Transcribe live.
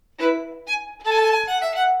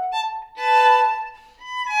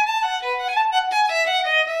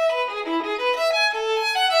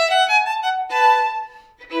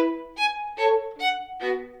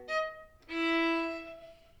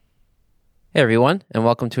everyone, and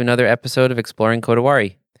welcome to another episode of Exploring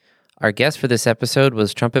Kodawari. Our guest for this episode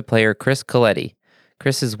was trumpet player Chris Coletti.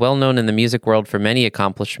 Chris is well known in the music world for many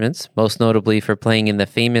accomplishments, most notably for playing in the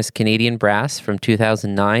famous Canadian Brass from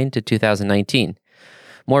 2009 to 2019.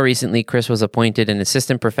 More recently, Chris was appointed an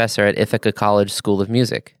assistant professor at Ithaca College School of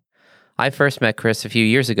Music. I first met Chris a few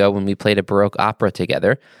years ago when we played a Baroque opera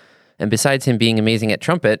together, and besides him being amazing at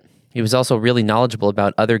trumpet, he was also really knowledgeable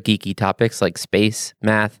about other geeky topics like space,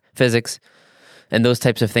 math, physics, and those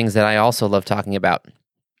types of things that I also love talking about.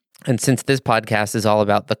 And since this podcast is all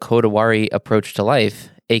about the Kodawari approach to life,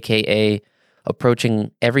 aka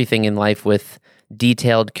approaching everything in life with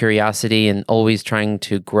detailed curiosity and always trying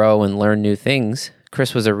to grow and learn new things,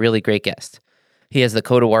 Chris was a really great guest. He has the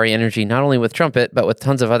Kodawari energy not only with trumpet, but with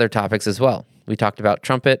tons of other topics as well. We talked about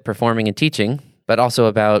trumpet, performing, and teaching, but also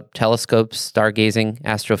about telescopes, stargazing,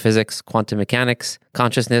 astrophysics, quantum mechanics,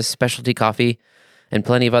 consciousness, specialty coffee, and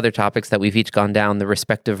plenty of other topics that we've each gone down the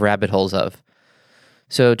respective rabbit holes of.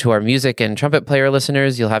 So to our music and trumpet player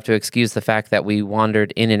listeners, you'll have to excuse the fact that we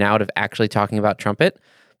wandered in and out of actually talking about trumpet,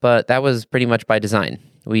 but that was pretty much by design.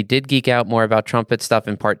 We did geek out more about trumpet stuff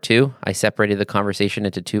in part 2. I separated the conversation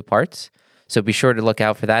into 2 parts, so be sure to look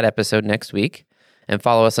out for that episode next week, and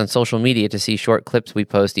follow us on social media to see short clips we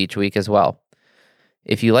post each week as well.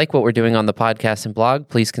 If you like what we're doing on the podcast and blog,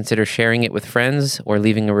 please consider sharing it with friends or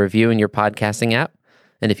leaving a review in your podcasting app.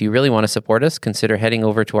 And if you really want to support us, consider heading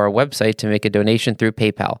over to our website to make a donation through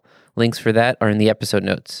PayPal. Links for that are in the episode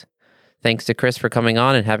notes. Thanks to Chris for coming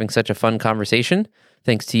on and having such a fun conversation.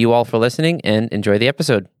 Thanks to you all for listening, and enjoy the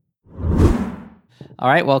episode. All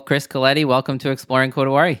right, well, Chris Coletti, welcome to Exploring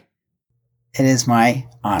Kodawari. It is my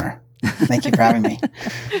honor. Thank you for having me.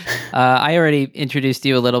 I already introduced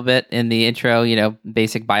you a little bit in the intro,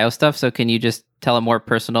 basic bio stuff. So can you just tell a more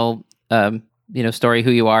personal, story,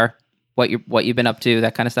 who you are, what you've been up to,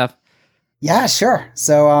 that kind of stuff? Yeah, sure.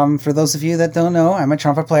 So for those of you that don't know, I'm a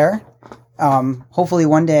trumpet player. Hopefully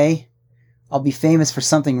one day I'll be famous for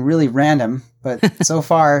something really random, but so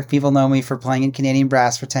far people know me for playing in Canadian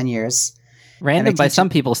Brass for 10 years. Random by some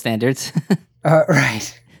people's standards.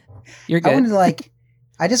 Right. You're good.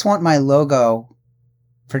 I just want my logo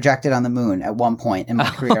projected on the moon at one point in my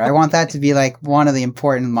career. I want that to be like one of the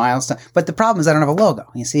important milestones. But the problem is I don't have a logo.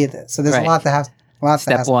 You see it? So there's a lot that has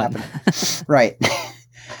Step to one. happen. Right.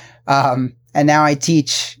 And now I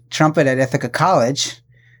teach trumpet at Ithaca College.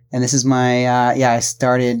 And this is I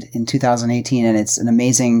started in 2018, and it's an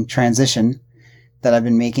amazing transition that I've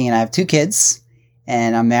been making. And I have 2 kids,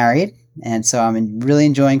 and I'm married. And so I'm really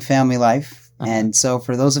enjoying family life. Uh-huh. And so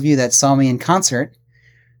for those of you that saw me in concert,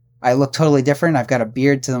 I look totally different. I've got a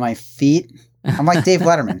beard to my feet. I'm like Dave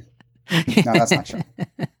Letterman. No, that's not true.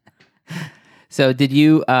 So did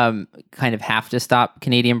you kind of have to stop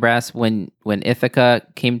Canadian Brass when Ithaca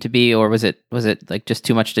came to be, or was it like just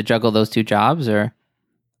too much to juggle those 2 jobs, or?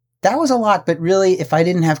 That was a lot, but really, if I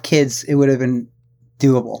didn't have kids, it would have been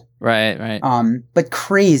doable. Right. But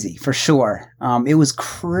crazy for sure. It was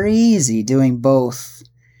crazy doing both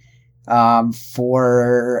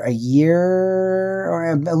for a year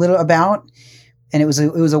or a little about. And it was a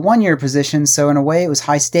 1-year position, so in a way it was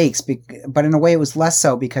high stakes, but in a way it was less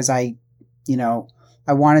so because I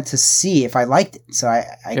wanted to see if I liked it. So I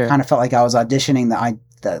Sure. kind of felt like I was auditioning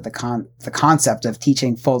the concept of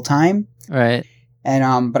teaching full time. Right.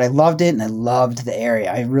 And but I loved it, and I loved the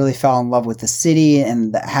area. I really fell in love with the city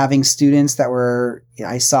and having students that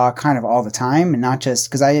I saw kind of all the time, and not just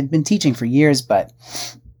because I had been teaching for years, but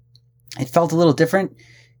it felt a little different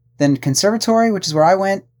than conservatory, which is where I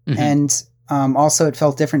went. Mm-hmm. And also it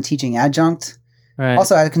felt different teaching adjunct. Right.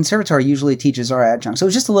 Also, at a conservatory, usually teachers are adjunct. So it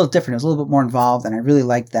was just a little different. It was a little bit more involved, and I really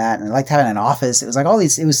liked that. And I liked having an office. It was like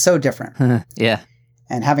it was so different. Yeah.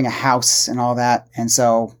 And having a house and all that. And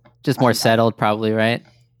so... Just more settled, probably, right?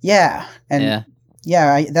 Yeah. And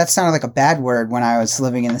that sounded like a bad word when I was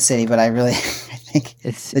living in the city, but I think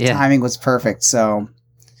the timing was perfect. So...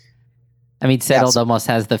 I mean, settled almost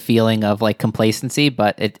has the feeling of like complacency,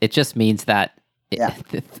 but it just means that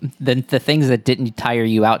the things that didn't tire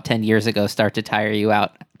you out 10 years ago start to tire you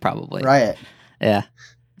out, probably. Right. Yeah.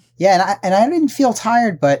 Yeah, and I didn't feel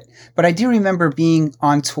tired, but I do remember being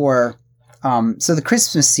on tour. So the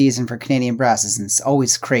Christmas season for Canadian Brass is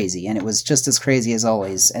always crazy, and it was just as crazy as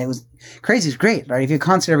always. And it was crazy is great, right? If you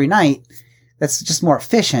concert every night, that's just more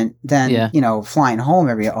efficient than flying home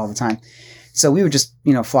all the time. So we would just,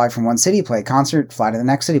 fly from one city, play a concert, fly to the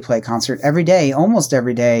next city, play a concert every day, almost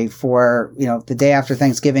every day for, the day after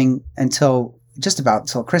Thanksgiving until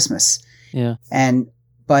Christmas. Yeah.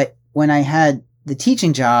 But when I had the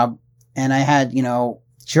teaching job and I had,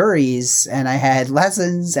 juries and I had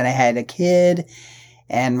lessons and I had a kid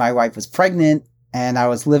and my wife was pregnant, and I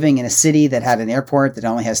was living in a city that had an airport that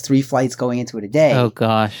only has 3 flights going into it a day. Oh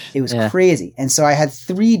gosh. It was crazy. And so I had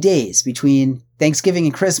 3 days between Thanksgiving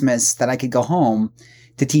and Christmas that I could go home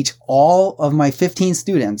to teach all of my 15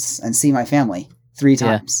 students and see my family 3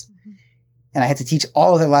 times. And I had to teach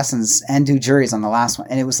all of their lessons and do juries on the last one.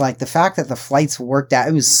 And it was like the fact that the flights worked out.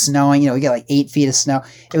 It was snowing, we get like 8 feet of snow.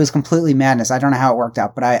 It was completely madness. I don't know how it worked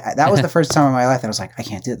out, but that was the first time in my life that I was like, I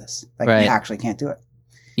can't do this. Like, I actually can't do it.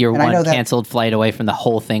 You're one canceled flight away from the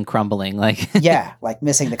whole thing crumbling. Like, yeah, like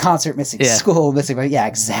missing the concert, missing school, yeah,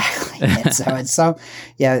 exactly. And so,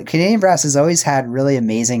 Canadian Brass has always had really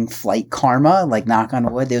amazing flight karma. Like, knock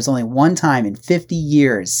on wood, there was only one time in 50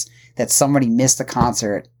 years that somebody missed a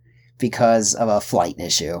concert because of a flight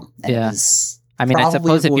issue. And I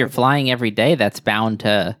suppose if you're flying every day, that's bound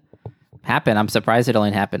to happen. I'm surprised it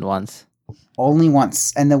only happened once. Only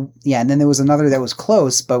once. And then there was another that was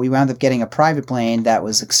close, but we wound up getting a private plane that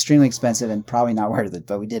was extremely expensive and probably not worth it,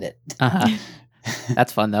 but we did it.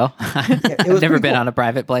 That's fun, though. I've never been on a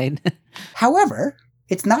private plane. However,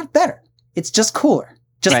 it's not better. It's just cooler.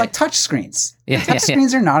 Just like touch screens. Touch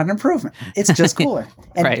screens are not an improvement. It's just cooler.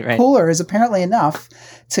 And cooler is apparently enough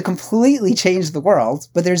to completely change the world,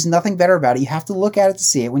 but there's nothing better about it. You have to look at it to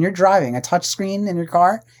see it. When you're driving a touch screen in your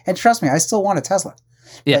car, and trust me, I still want a Tesla.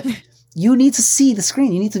 Yeah. But you need to see the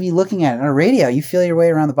screen. You need to be looking at it. On a radio, you feel your way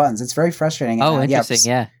around the buttons. It's very frustrating. Oh, interesting.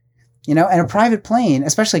 Yeah. And a private plane,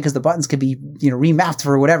 especially because the buttons could be, remapped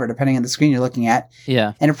for whatever, depending on the screen you're looking at.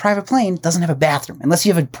 Yeah. And a private plane doesn't have a bathroom unless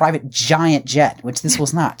you have a private giant jet, which this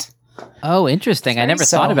was not. Oh, interesting. I never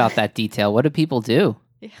thought about that detail. What do people do?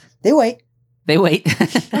 They wait. They wait.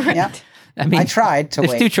 Yeah. I mean, I tried to wait.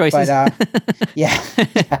 There's 2 choices. But,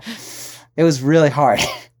 it was really hard.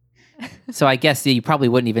 So I guess you probably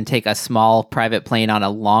wouldn't even take a small private plane on a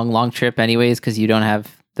long, long trip anyways, because you don't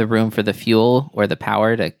have the room for the fuel or the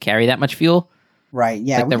power to carry that much fuel. Right,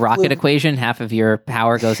 yeah. Like the rocket equation, half of your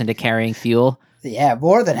power goes into carrying fuel. Yeah,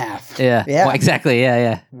 more than half. Yeah. Well, exactly,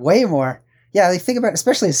 yeah. Way more. Yeah, like think about,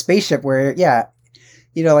 especially a spaceship where,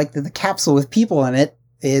 like the capsule with people in it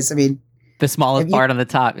is, the smallest part on the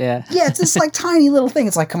top, yeah. Yeah, it's this like tiny little thing.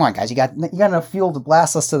 It's like, come on, guys, you got enough fuel to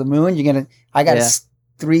blast us to the moon. I got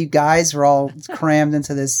 3 guys were all crammed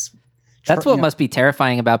into this. That's what must be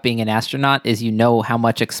terrifying about being an astronaut is how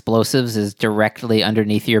much explosives is directly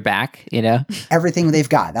underneath your back, Everything they've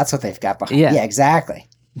got. That's what they've got behind. Yeah, exactly.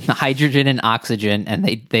 Hydrogen and oxygen, and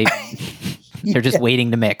they're just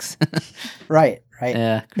waiting to mix. Right.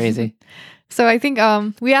 Yeah, crazy. So I think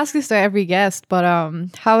we ask this to every guest, but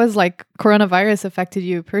how has coronavirus affected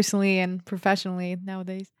you personally and professionally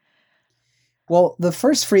nowadays? Well, the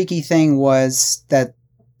first freaky thing was that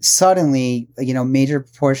suddenly, major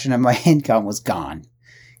proportion of my income was gone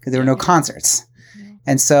because there were no concerts. Yeah.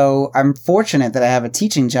 And so I'm fortunate that I have a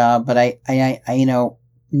teaching job, but I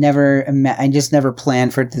just never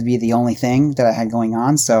planned for it to be the only thing that I had going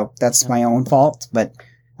on. So that's my own fault, but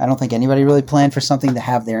I don't think anybody really planned for something to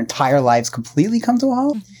have their entire lives completely come to a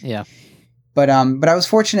halt. Yeah. But I was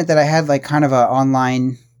fortunate that I had kind of an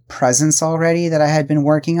online presence already that I had been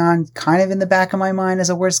working on kind of in the back of my mind as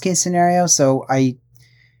a worst case scenario. So I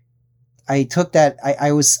took that.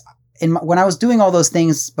 I was when I was doing all those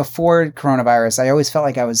things before coronavirus, I always felt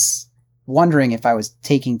like I was wondering if I was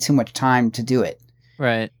taking too much time to do it.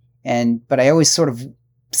 Right. But I always sort of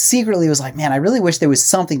secretly was like, man, I really wish there was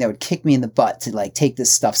something that would kick me in the butt to take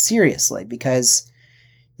this stuff seriously, because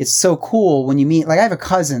it's so cool when you meet, I have a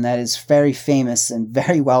cousin that is very famous and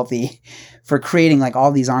very wealthy for creating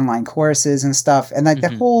all these online courses and stuff. And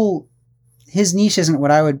the his niche isn't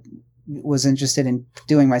what I was interested in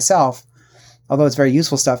doing myself, although it's very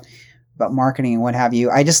useful stuff about marketing and what have you.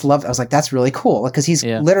 I just loved, I was like, that's really cool. Because he's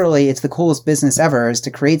literally, it's the coolest business ever is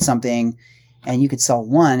to create something and you could sell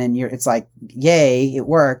one and it's like, yay, it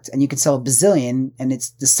worked. And you could sell a bazillion and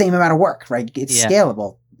it's the same amount of work, right? It's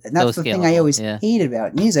scalable. And that's the thing I always hated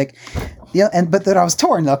about music. But then I was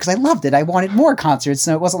torn though, because I loved it. I wanted more concerts.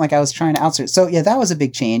 So it wasn't like I was trying to outsource. So that was a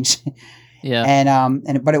big change. Yeah.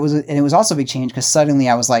 But it was also a big change because suddenly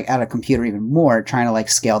I was at a computer even more trying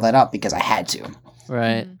to scale that up because I had to.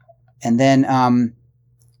 Right. And then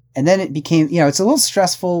it became, it's a little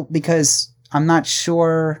stressful because I'm not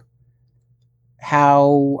sure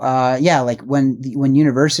how, when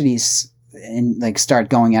universities start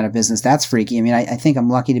going out of business, that's freaky. I think I'm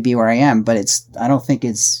lucky to be where I am, but I don't think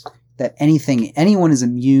it's that anyone is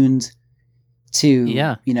immune to,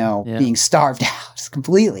 being starved out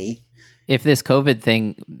completely. If this COVID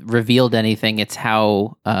thing revealed anything, it's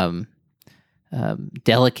how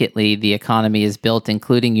delicately the economy is built,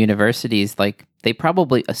 including universities. They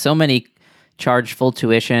probably, so many charge full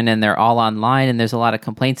tuition and they're all online, and there's a lot of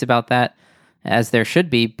complaints about that, as there should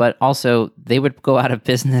be, but also they would go out of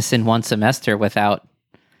business in one semester without,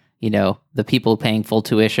 the people paying full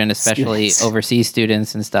tuition, especially Students. overseas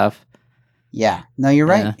students and stuff. Yeah, no, you're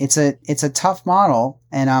right. Yeah. It's a tough model,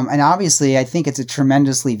 and obviously I think it's a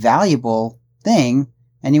tremendously valuable thing.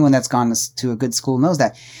 Anyone that's gone to a good school knows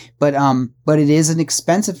that, but it is an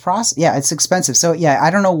expensive process. Yeah, it's expensive. So yeah,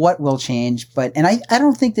 I don't know what will change, and I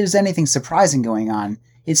don't think there's anything surprising going on.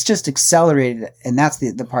 It's just accelerated, and that's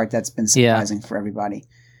the part that's been surprising for everybody.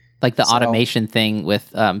 Like the automation thing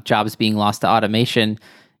with jobs being lost to automation,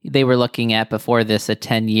 they were looking at before this a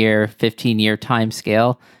 10-year, 15-year time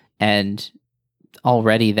scale, and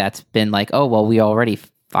already that's been like, oh, well, we already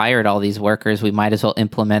fired all these workers. We might as well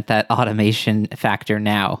implement that automation factor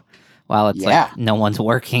now, while it's like no one's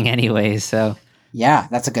working anyways. So yeah,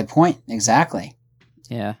 that's a good point. Exactly.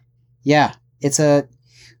 Yeah.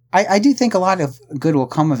 I do think a lot of good will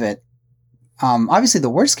come of it. Obviously, the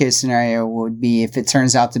worst case scenario would be if it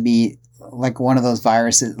turns out to be like one of those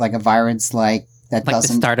viruses, like a virus like that like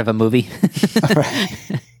doesn't... the start of a movie.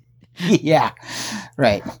 Right. Yeah,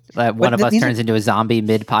 right. One of us turns into a zombie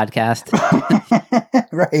mid-podcast.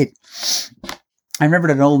 Right. I remember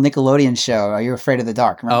an old Nickelodeon show, Are You Afraid of the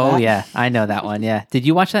Dark? Remember that? Yeah. I know that one, yeah. Did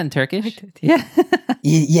you watch that in Turkish? Yeah.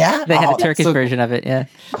 Yeah? They had a Turkish version of it, yeah.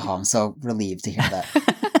 Oh, I'm so relieved to hear that.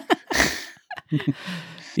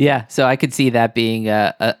 Yeah, so I could see that being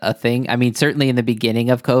a thing. I mean, certainly in the beginning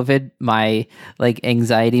of COVID, my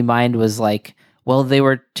anxiety mind was like, well, they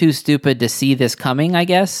were too stupid to see this coming, I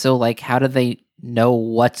guess. So how do they know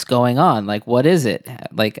what's going on? What is it?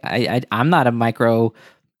 I'm not a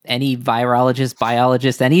any virologist,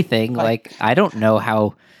 biologist, anything. I don't know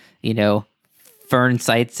how, fern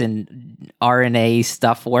sites and RNA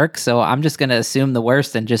stuff works. So I'm just going to assume the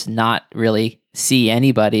worst and just not really see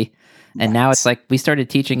anybody. And now it's we started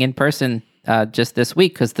teaching in person just this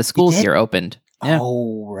week because the schools here opened. Yeah.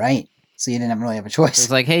 Oh, right. So you didn't really have a choice.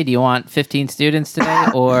 It's like, hey, do you want 15 students today,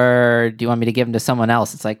 or do you want me to give them to someone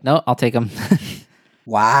else? It's like, no, I'll take them.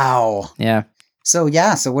 Wow. Yeah. So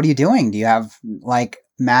what are you doing? Do you have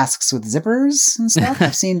masks with zippers and stuff?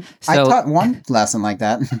 I taught one lesson like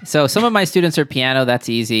that. So some of my students are piano. That's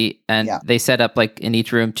easy. And they set up in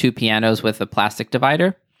each room 2 pianos with a plastic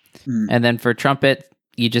divider. And then for trumpet,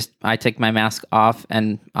 I take my mask off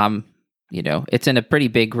and it's in a pretty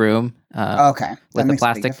big room. Okay. With a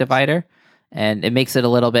plastic divider, and it makes it a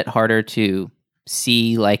little bit harder to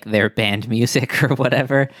see their band music or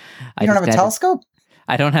whatever. You don't have a telescope?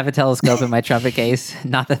 I don't have a telescope in my trumpet case.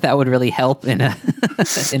 Not that would really help in a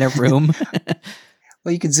in a room.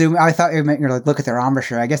 Well, you could zoom. I thought you meant look at their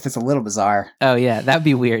embouchure. I guess that's a little bizarre. Oh yeah, that'd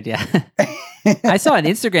be weird. Yeah. I saw an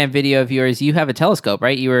Instagram video of yours. You have a telescope,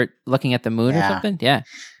 right? You were looking at the moon or something? Yeah.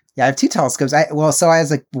 Yeah, I have 2 telescopes. So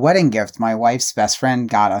as a wedding gift, my wife's best friend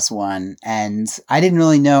got us one, and I didn't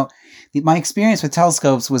really know. My experience with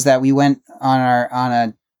telescopes was that we went on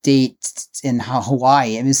a date in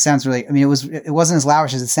Hawaii. It sounds really. I mean, it wasn't as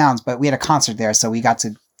lavish as it sounds, but we had a concert there, so we got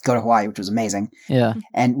to go to Hawaii, which was amazing. Yeah,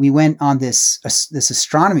 and we went on this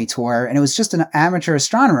astronomy tour, and it was just an amateur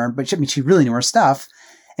astronomer, but she really knew her stuff,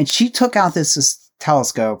 and she took out this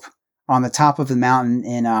telescope on the top of the mountain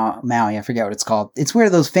in Maui. I forget what it's called. It's where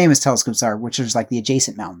those famous telescopes are, which is the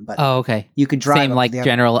adjacent mountain. But okay. You could drive same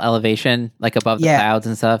general elevation, above the clouds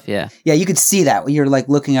and stuff. Yeah. Yeah, you could see that. You're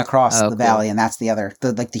looking across the valley, and that's the other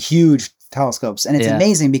the huge telescopes, and it's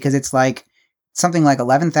amazing because it's something like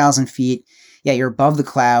 11,000 feet. Yeah, you're above the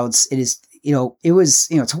clouds. It is. It was.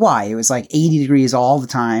 It's Hawaii. It was 80 degrees all the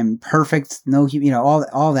time. Perfect. No.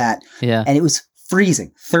 All that. Yeah. And it was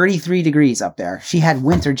freezing, 33 degrees up there. She had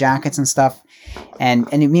winter jackets and stuff. And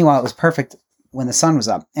meanwhile, it was perfect when the sun was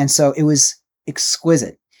up. And so it was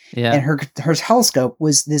exquisite. Yeah. And her telescope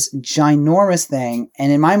was this ginormous thing.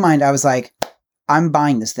 And in my mind, I was like, I'm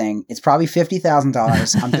buying this thing. It's probably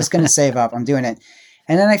 $50,000. I'm just going to save up. I'm doing it.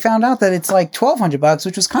 And then I found out that it's $1,200,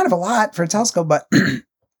 which was kind of a lot for a telescope. But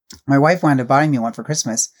my wife wound up buying me one for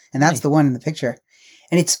Christmas. And that's the one in the picture.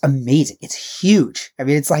 And it's amazing. It's huge. I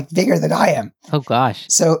mean, it's bigger than I am. Oh gosh.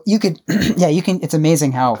 So you could, it's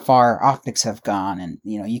amazing how far optics have gone. And,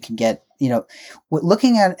 you can get,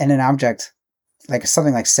 looking at an object like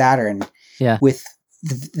something like Saturn with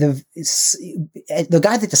the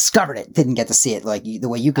guy that discovered it didn't get to see it the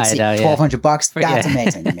way you could see it. $1,200. That's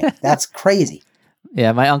amazing to me. That's crazy.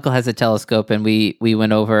 Yeah, my uncle has a telescope, and we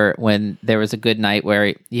went over when there was a good night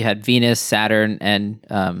where you had Venus, Saturn,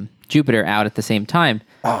 and Jupiter out at the same time.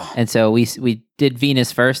 Oh, And so we did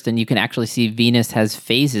Venus first, and you can actually see Venus has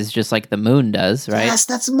phases just like the moon does, right? yes,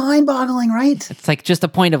 that's mind-boggling, right? It's like just a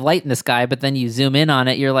point of light in the sky, but then you zoom in on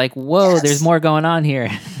it, you're like, whoa, Yes. there's more going on here.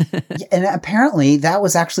 Yeah, and apparently, that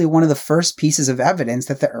was actually one of the first pieces of evidence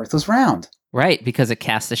that the Earth was round. Right, because it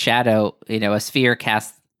casts a shadow, a sphere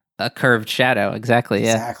casts a curved shadow. Exactly,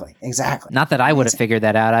 yeah. Exactly. Not that I would have figured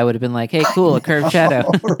that out. I would have been like, hey, cool, a curved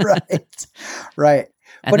shadow. right.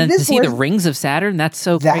 And But then it to is see the worth- rings of Saturn, that's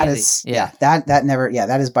so That crazy. is,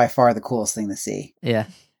 that is by far the coolest thing to see. Yeah.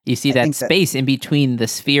 You see I that think that- space in between the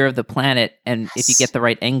sphere of the planet, and if you Yes. get the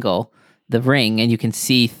right angle, the ring, and you can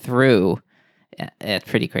see through. Yeah, it's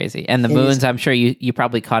pretty crazy. And the It moons, is- I'm sure you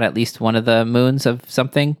probably caught at least one of the moons of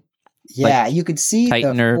something. Yeah, you could see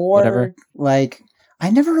Titan the or four, whatever. like,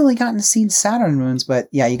 I never really gotten to see Saturn moons, but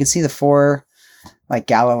yeah, you could see the four, like,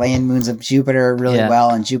 Galilean moons of Jupiter really Yeah. well,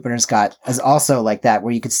 and Jupiter's got is also like that,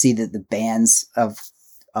 where you could see the bands of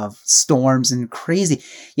storms and crazy.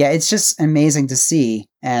 Yeah, it's just amazing to see.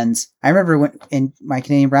 And I remember when in my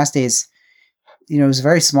Canadian Brass days, it was a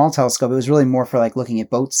very small telescope. It was really more for like looking at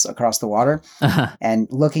boats across the water and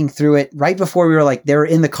looking through it right before they were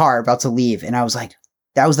in the car about to leave, and I was like,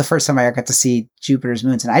 that was the first time I got to see Jupiter's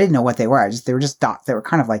moons, and I didn't know what they were. They were just dots. They were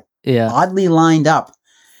kind of like Yeah. oddly lined up.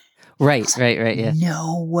 Right. Yeah.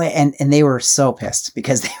 No way. And they were so pissed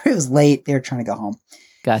because it was late. They were trying to go home.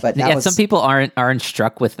 Gosh. But that Yeah, was- some people aren't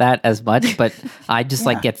struck with that as much, but I just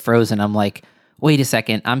like Yeah. get frozen. I'm like, wait a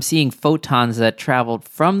second. I'm seeing photons that traveled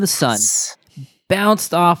from the sun,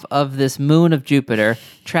 bounced off of this moon of Jupiter,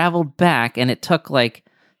 traveled back, and it took like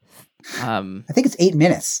I think it's 8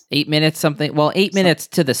 minutes 8 minutes something. Well, 8 minutes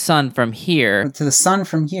to the sun from here. to the sun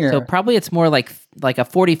from here. So probably it's more like a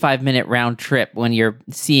 45-minute round trip when you're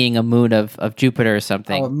seeing a moon of Jupiter or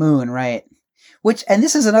something. Oh, a moon, right. And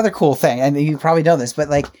this is another cool thing. I mean, you probably know this, but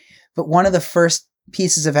one of the first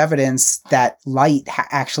pieces of evidence that light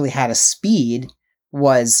actually had a speed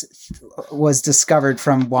was discovered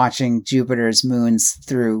from watching Jupiter's moons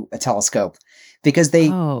through a telescope, because they.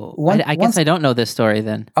 I guess I don't know this story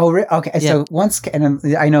then. Oh, okay. Yeah. So once, and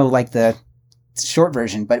I know like the short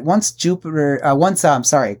version, but once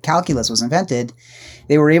calculus was invented,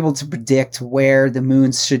 they were able to predict where the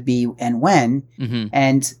moons should be and when. Hmm.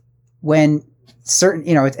 And when certain,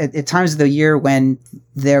 at times of the year when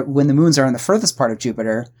the moons are in the furthest part of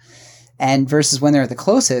Jupiter, and versus when they're at the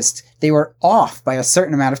closest, they were off by a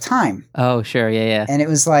certain amount of time. Oh, sure. Yeah. And it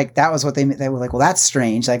was like, that was what they were like, well, that's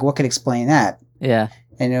strange. Like, what could explain that? Yeah.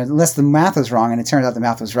 And unless the math was wrong, and it turns out the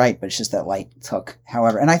math was right, but it's just that light took,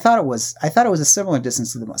 however. And I thought it was a similar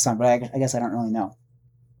distance to the sun, but I guess I don't really know.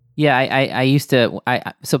 Yeah, I used to.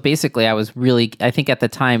 So basically, I was really. I think at the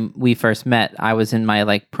time we first met, I was in my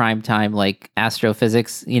like prime time like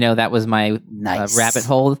astrophysics. That was my Nice. rabbit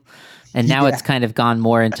hole. And now Yeah. it's kind of gone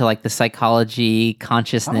more into like the psychology,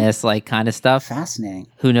 consciousness, like kind of stuff. Fascinating.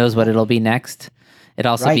 Who knows what it'll be next? It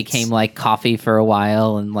also Right. became like coffee for a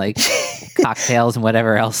while and like cocktails and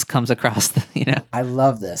whatever else comes across the. I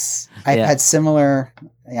love this. I Yeah. had similar.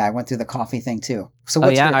 Yeah, I went through the coffee thing too. So Oh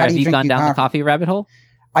what's yeah, your- how have do you drink gone your down the coffee rabbit hole?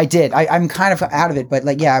 I did. I'm kind of out of it, but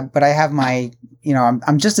but I have my.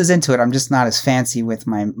 I'm just as into it. I'm just not as fancy with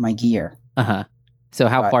my gear. Uh-huh. So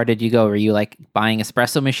how But- far did you go? Were you like buying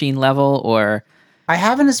espresso machine level or I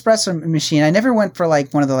have an espresso machine. I never went for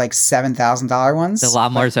like one of the like $7,000 ones. the La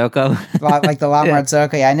Marzocco? Like the La Yeah.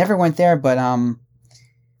 Marzocco. Yeah, I never went there, but I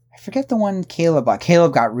forget the one Caleb bought.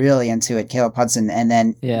 Caleb got really into it, Caleb Hudson, and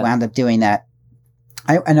then Yeah. wound up doing that.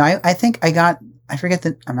 I think I forget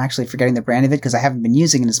that I'm actually forgetting the brand of it because I haven't been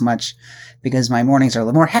using it as much because my mornings are a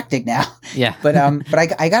little more hectic now. Yeah. But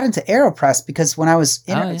I got into AeroPress because when I was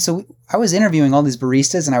Oh, yeah. so I was interviewing all these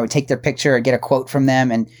baristas, and I would take their picture or get a quote from them,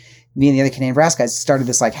 and me and the other Canadian Brass guys started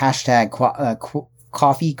this like hashtag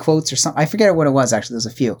coffee quotes or something. I forget what it was actually. There's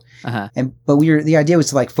a few, Uh-huh. but the idea was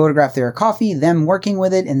to like photograph their coffee, them working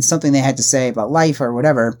with it, and something they had to say about life or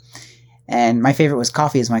whatever. And my favorite was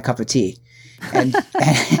coffee is my cup of tea, and.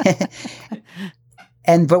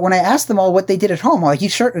 But when I asked them all what they did at home, I'm like, do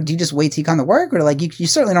you just wait till you come to work? Or like, you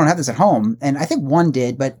certainly don't have this at home. And I think one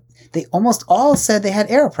did, but they almost all said they had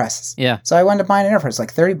AeroPresses. Yeah. So I wound up buying an AeroPress,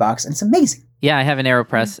 like $30, and it's amazing. Yeah, I have an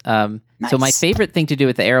AeroPress. So my Nice. favorite thing to do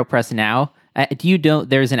with the AeroPress now,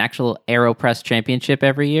 there's an actual AeroPress championship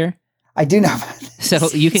every year. I do know. So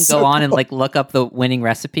you can go on and like look up the winning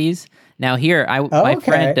recipes. Now here, my okay.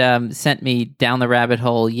 friend sent me down the rabbit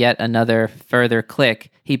hole yet another further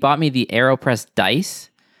click. He bought me the AeroPress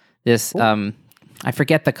dice. This I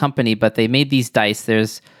forget the company, but they made these dice.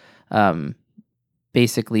 There's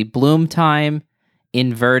basically bloom time,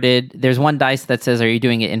 inverted. There's one dice that says, "Are you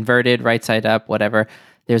doing it inverted, right side up, whatever?"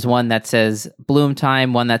 There's one that says bloom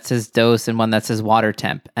time, one that says dose, and one that says water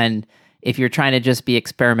temp. And if you're trying to just be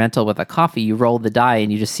experimental with a coffee, you roll the die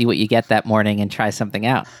and you just see what you get that morning and try something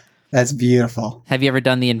out. That's beautiful. Have you ever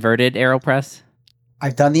done the inverted AeroPress?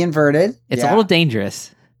 I've done the inverted. It's a little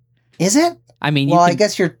dangerous. Is it? I mean, well, I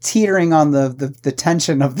guess you're teetering on the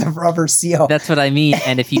tension of the rubber seal. That's what I mean.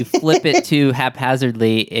 And if you flip it too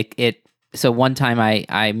haphazardly, it so one time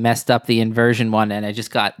I messed up the inversion one and I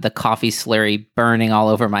just got the coffee slurry burning all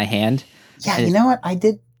over my hand. Yeah, you know what? I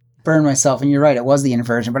did burn myself, and you're right, it was the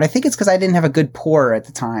inversion, but I think it's because I didn't have a good pour at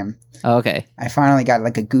the time. Oh, okay. I finally got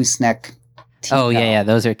like a gooseneck tea yeah,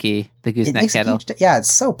 those are key. The gooseneck kettle.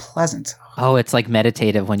 It's so pleasant. Oh, it's like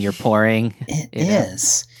meditative when you're pouring. It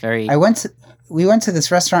is. Very. We went to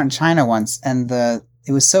this restaurant in China once, and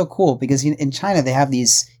it was so cool because in China they have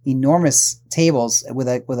these enormous tables with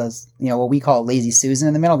a what we call a lazy Susan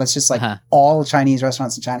in the middle. That's just like all Chinese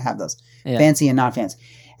restaurants in China have those, fancy and not fancy,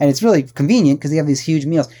 and it's really convenient because they have these huge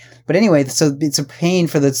meals. But anyway, so it's a pain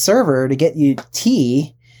for the server to get you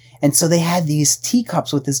tea, and so they had these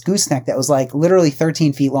teacups with this gooseneck that was like literally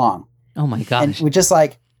 13 feet long. Oh my gosh! And we're just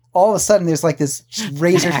like all of a sudden there's like this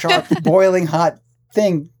razor sharp, boiling hot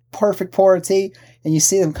thing. Perfect pour of tea, and you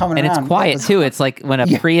see them coming around. And it's quiet too. It's like when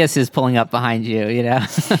a Prius is pulling up behind you,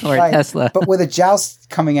 or a Tesla. But with a joust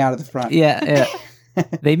coming out of the front. Yeah.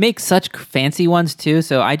 They make such fancy ones too.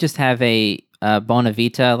 So I just have a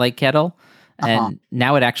Bonavita like kettle, and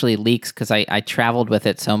now it actually leaks because I traveled with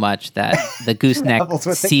it so much that the gooseneck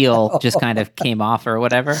seal just kind of came off or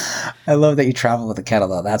whatever. I love that you travel with a kettle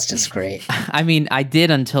though. That's just great. I mean, I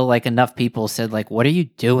did until like enough people said like, what are you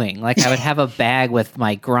doing? Like I would have a bag with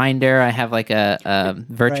my grinder. I have like a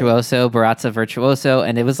Virtuoso, Baratza Virtuoso,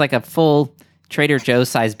 and it was like a full Trader Joe's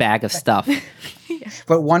size bag of stuff.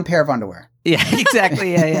 But one pair of underwear. Yeah,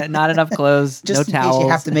 exactly. Yeah. Not enough clothes, just no in towels. Case you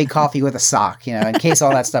have to make coffee with a sock, in case all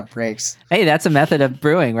that stuff breaks. Hey, that's a method of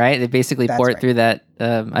brewing, right? They basically pour it through that.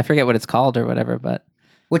 I forget what it's called or whatever, but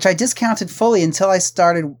which I discounted fully until I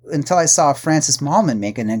saw Francis Mallmann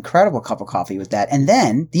make an incredible cup of coffee with that. And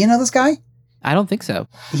then, do you know this guy? I don't think so.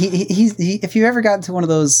 He if you ever got to one of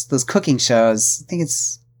those cooking shows,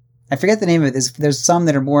 I forget the name of it. There's some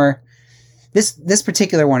that are more. This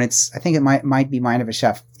particular one, I think it might be Mind of a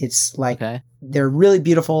Chef. It's like they're really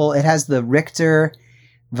beautiful. It has the Richter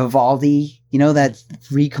Vivaldi, that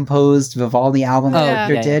recomposed Vivaldi album that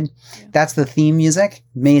Richter did. Yeah. That's the theme music.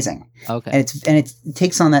 Amazing. Okay. And it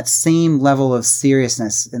takes on that same level of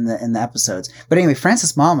seriousness in the episodes. But anyway,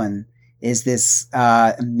 Francis Mallmann is this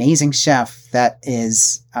amazing chef that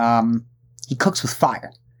is he cooks with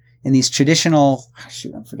fire in these traditional.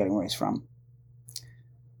 I'm forgetting where he's from.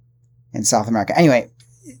 In South America. Anyway,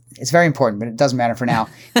 it's very important, but it doesn't matter for now.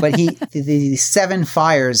 But the Seven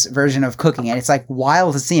Fires version of cooking, and it's like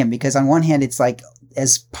wild to see him because on one hand, it's like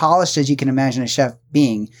as polished as you can imagine a chef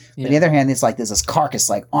being. But on the other hand, it's like there's this carcass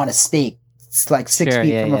like on a steak. It's like 6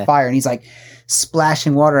 feet from a fire, and he's like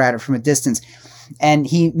splashing water at it from a distance. And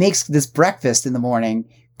he makes this breakfast in the morning,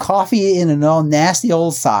 coffee in an all nasty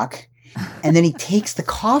old sock, and then he takes the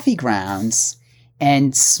coffee grounds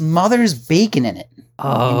and smothers bacon in it.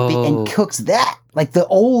 And cooks that like the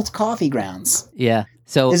old coffee grounds. Yeah.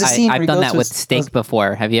 So I've done that with steak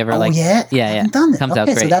before. Have you ever Yeah. I haven't done that. Comes out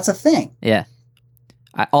great. So that's a thing. Yeah.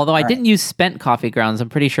 Although I didn't use spent coffee grounds, I'm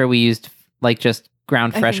pretty sure we used like just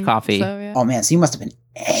ground fresh coffee. So, yeah. Oh man, so you must have been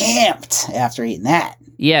amped after eating that.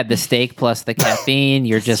 Yeah, the steak plus the caffeine.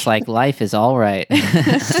 You're just like, life is all right.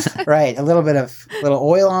 Right. A little bit of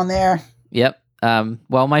oil on there. Yep.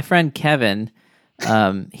 Well, my friend Kevin.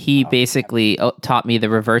 He basically taught me the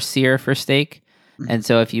reverse sear for steak. And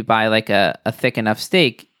so if you buy like a thick enough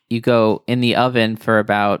steak, you go in the oven for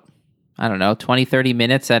about, 20, 30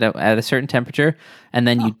 minutes at a certain temperature. And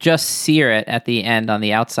then you just sear it at the end on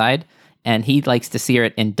the outside. And he likes to sear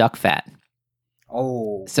it in duck fat.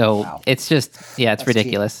 Oh. So it's just, it's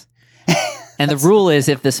ridiculous. And the rule is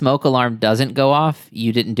if the smoke alarm doesn't go off,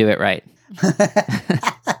 you didn't do it right.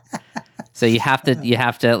 So you have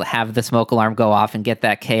to have the smoke alarm go off and get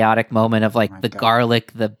that chaotic moment of like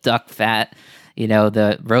garlic, the duck fat,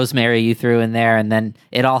 the rosemary you threw in there, and then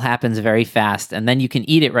it all happens very fast. And then you can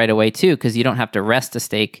eat it right away too, because you don't have to rest a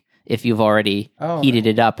steak if you've already heated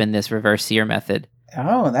it up in this reverse sear method.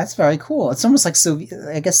 Oh, that's very cool. It's almost like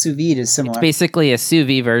I guess sous vide is similar. It's basically a sous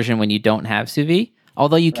vide version when you don't have sous vide.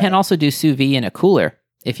 Although you can also do sous vide in a cooler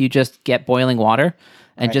if you just get boiling water.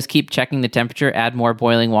 And just keep checking the temperature, add more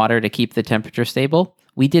boiling water to keep the temperature stable.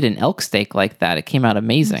 We did an elk steak like that. It came out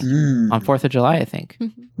amazing on 4th of July, I think.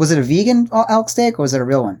 Was it a vegan elk steak or was it a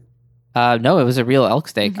real one? No, it was a real elk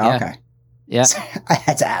steak. Yeah. Okay. Yeah. So I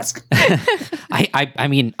had to ask. I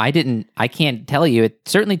mean, I can't tell you. It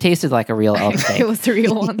certainly tasted like a real elk It steak. was the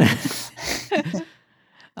real one.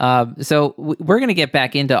 So we're going to get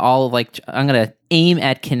back into all of like, I'm going to aim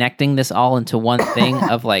at connecting this all into one thing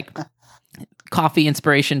of like coffee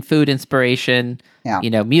inspiration, food inspiration,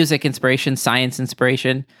 music inspiration, science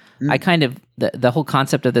inspiration. I kind of, the whole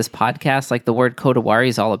concept of this podcast, like the word Kodawari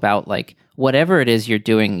is all about like whatever it is you're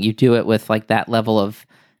doing, you do it with like that level of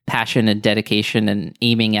passion and dedication and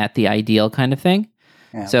aiming at the ideal kind of thing.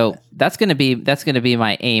 Yeah. So that's going to be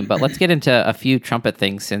my aim, but let's get into a few trumpet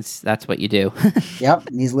things since that's what you do. Yep,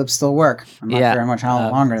 these lips still work. I'm not sure how much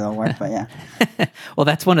longer they'll work, but yeah. Well,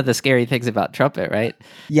 that's one of the scary things about trumpet, right?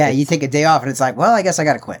 Yeah, you take a day off and it's like, well, I guess I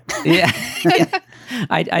got to quit. Yeah.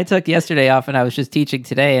 I took yesterday off and I was just teaching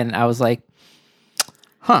today and I was like,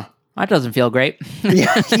 that doesn't feel great.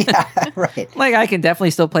 yeah, right. Like I can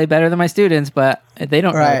definitely still play better than my students, but they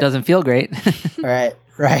don't know it doesn't feel great.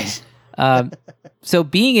 Right. So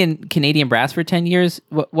being in Canadian brass for 10 years,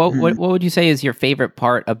 what would you say is your favorite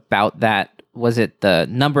part about that? Was it the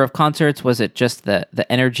number of concerts? Was it just the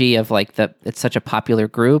energy of like it's such a popular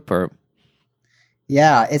group or?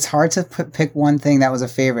 Yeah, it's hard to pick one thing that was a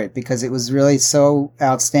favorite because it was really so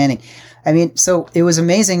outstanding. I mean, so it was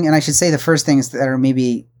amazing. And I should say the first things that are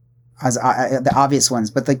maybe the obvious ones,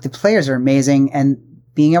 but like the players are amazing and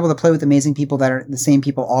being able to play with amazing people that are the same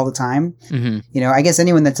people all the time. Mm-hmm. I guess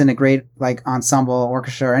anyone that's in a great like ensemble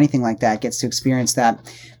orchestra or anything like that gets to experience that.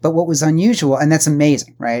 But what was unusual, and that's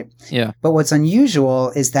amazing, right? Yeah. But what's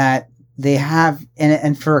unusual is that they have,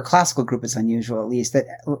 and for a classical group, it's unusual at least, that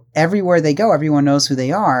everywhere they go, everyone knows who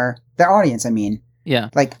they are. Their audience, I mean. Yeah.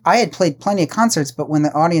 Like I had played plenty of concerts, but when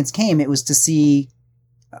the audience came, it was to see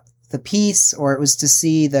the piece or it was to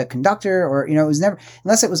see the conductor or, it was never,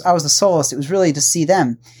 unless I was the soloist, it was really to see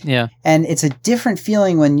them. Yeah. And it's a different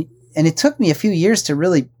feeling and it took me a few years to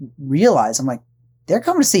really realize, I'm like, they're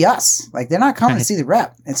coming to see us. Like they're not coming to see the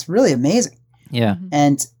rep. It's really amazing. Yeah.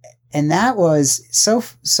 And that was so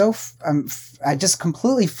I just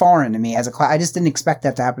completely foreign to me as I just didn't expect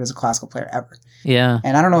that to happen as a classical player ever. Yeah.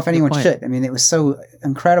 And I don't know if anyone should. I mean, it was so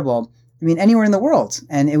incredible. I mean, anywhere in the world.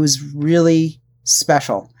 And it was really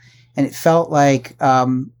special. And it felt like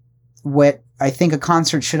what I think a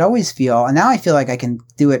concert should always feel. And now I feel like I can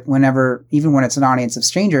do it whenever, even when it's an audience of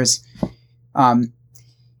strangers,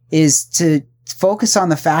 is to focus on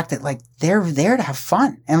the fact that like they're there to have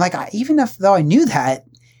fun. And like though I knew that,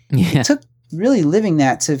 it took really living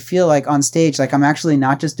that to feel like on stage, like I'm actually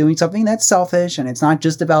not just doing something that's selfish and it's not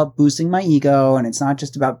just about boosting my ego and it's not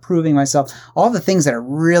just about proving myself. All the things that are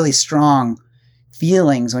really strong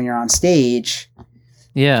feelings when you're on stage.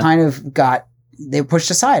 Yeah, kind of they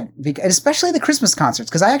pushed aside, especially the Christmas concerts.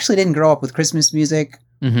 Because I actually didn't grow up with Christmas music.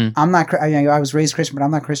 Mm-hmm. I'm not. I was raised Christian, but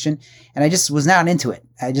I'm not Christian, and I just was not into it.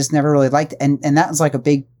 I just never really liked it, and that was like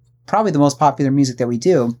probably the most popular music that we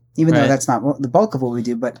do, even though that's not the bulk of what we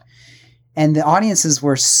do. And the audiences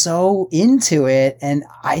were so into it, and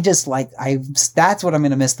I just that's what I'm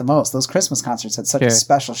going to miss the most. Those Christmas concerts had such a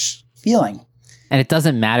special feeling. And it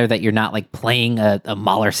doesn't matter that you're not like playing a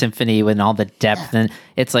Mahler symphony with all the depth. And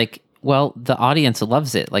it's like, well, the audience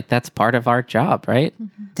loves it. Like that's part of our job, right?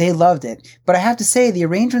 They loved it. But I have to say the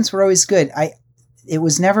arrangements were always good. It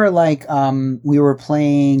was never like we were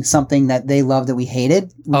playing something that they loved that we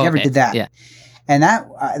hated. We never did that. Yeah. And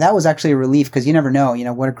that was actually a relief because you never know,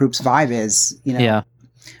 what a group's vibe is. Yeah.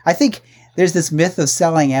 I think there's this myth of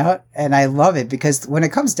selling out, and I love it because when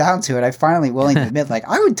it comes down to it, I'm finally willing to admit, like,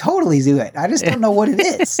 I would totally do it. I just don't know what it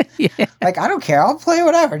is. Like, I don't care. I'll play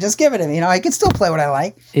whatever. Just give it to me. I can still play what I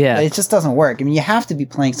like. Yeah. But it just doesn't work. I mean, you have to be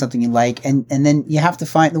playing something you like, and then you have to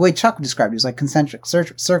find the way Chuck described it was like concentric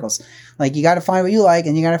circles. Like, you got to find what you like,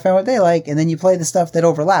 and you got to find what they like, and then you play the stuff that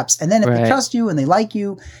overlaps. And then if they trust you and they like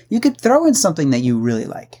you, you could throw in something that you really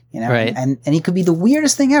like, Right. And it could be the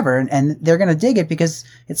weirdest thing ever, and they're going to dig it because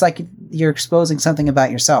it's like you're exposing something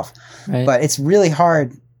about yourself. Right. But it's really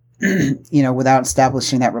hard, without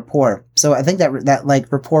establishing that rapport. So I think that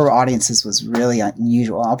like rapport with audiences was really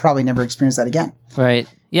unusual. I'll probably never experience that again. Right.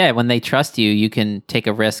 Yeah. When they trust you, you can take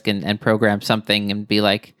a risk and program something and be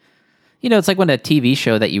like, it's like when a TV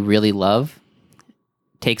show that you really love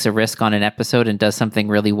takes a risk on an episode and does something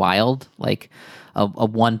really wild, like a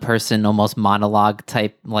one person almost monologue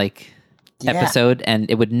type episode,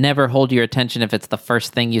 and it would never hold your attention if it's the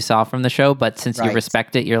first thing you saw from the show. But since you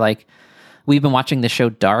respect it, you're like, we've been watching the show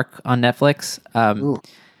Dark on Netflix.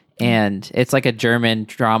 And it's like a German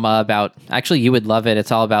drama about, actually you would love it.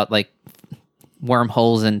 It's all about like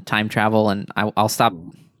wormholes and time travel. And I'll stop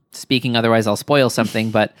speaking. Otherwise I'll spoil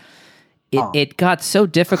something, but it got so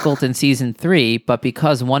difficult in season 3, but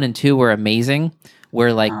because 1 and 2 were amazing,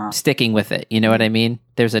 we're like sticking with it. You know what I mean?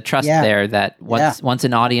 There's a trust there that once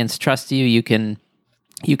an audience trusts you, you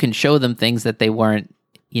can show them things that they weren't,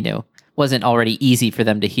 wasn't already easy for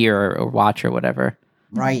them to hear or watch or whatever.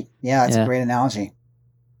 Right. Yeah, that's a great analogy.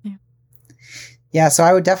 Yeah, so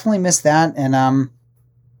I would definitely miss that, and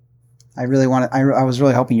I really wanted. I was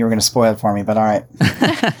really hoping you were going to spoil it for me, but all right.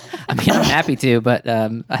 I mean, I'm happy to, but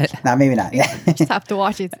no, maybe not. Yeah, Just have to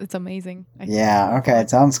watch it. It's amazing. Yeah. Okay. It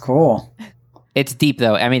sounds cool. it's deep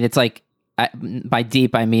though. I mean, it's like by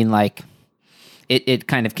deep, I mean like it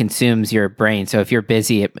kind of consumes your brain. So if you're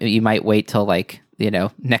busy, you might wait till like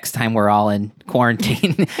next time we're all in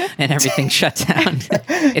quarantine and everything shut down.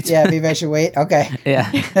 Maybe I should wait. Okay.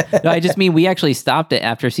 Yeah. No, I just mean we actually stopped it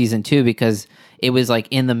after season 2 because it was like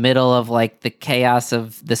in the middle of like the chaos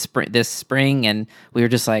of this spring, and we were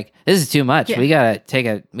just like, this is too much. Yeah.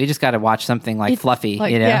 We just gotta watch something like fluffy,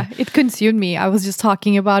 Yeah, it consumed me. I was just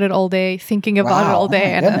talking about it all day, thinking about it all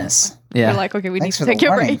day, and we're like, okay, we need to take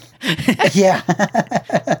a break. Yeah.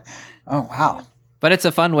 Oh wow. But it's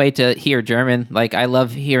a fun way to hear German. Like I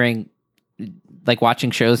love hearing, like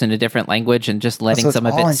watching shows in a different language and just letting some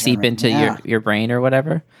of it seep into your brain or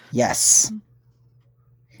whatever. Yes.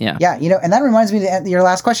 Yeah. Yeah, and that reminds me of your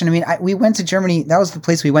last question. I mean, we went to Germany. That was the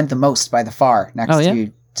place we went the most by the far, next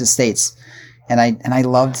to States. And I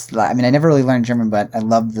loved, I mean, I never really learned German, but I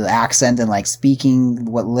loved the accent and like speaking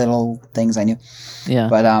what little things I knew. Yeah.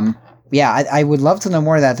 But I would love to know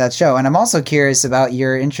more about that show. And I'm also curious about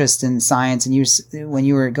your interest in science and when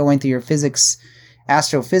you were going through your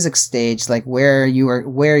astrophysics stage, like what you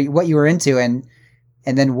were into and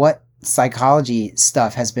then what psychology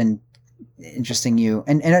stuff has been interesting you.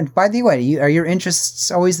 And by the way, are your interests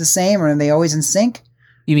always the same, or are they always in sync?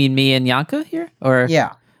 You mean me and Yanka here? Or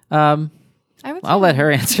I'll let her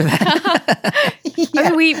answer that. I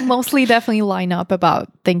mean, we mostly definitely line up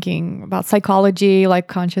about thinking about psychology, like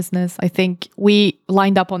consciousness. I think we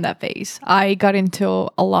lined up on that phase. I got into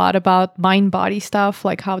a lot about mind-body stuff,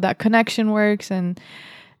 like how that connection works, and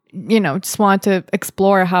just want to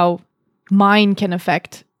explore how mind can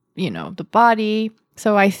affect the body.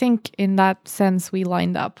 So I think in that sense, we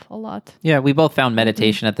lined up a lot. Yeah, we both found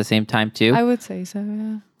meditation at the same time too. I would say so,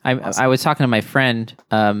 yeah. I was talking to my friend,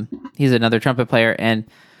 he's another trumpet player, and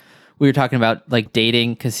we were talking about like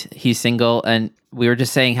dating because he's single, and we were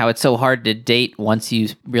just saying how it's so hard to date once you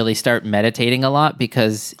really start meditating a lot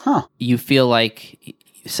because you feel like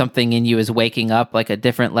something in you is waking up, like a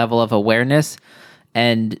different level of awareness.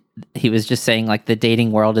 And he was just saying like the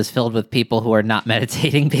dating world is filled with people who are not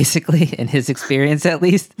meditating, basically, in his experience at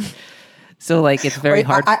least. So like it's very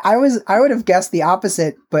hard. I would have guessed the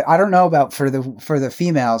opposite, but I don't know about for the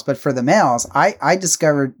females, but for the males, I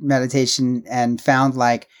discovered meditation and found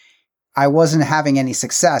like I wasn't having any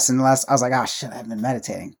success unless I was like, oh shit, I haven't been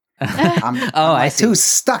meditating. I'm too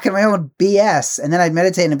stuck in my own BS. And then I'd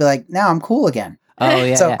meditate and be like, now I'm cool again. Oh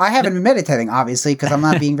yeah. So I haven't been meditating, obviously, because I'm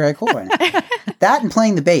not being very cool right now. That and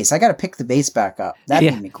playing the bass. I got to pick the bass back up. That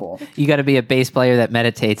made me cool. You got to be a bass player that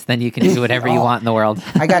meditates. Then you can do whatever you want in the world.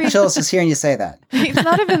 I got chills just hearing you say that. It's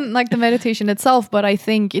not even like the meditation itself, but I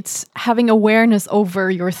think it's having awareness over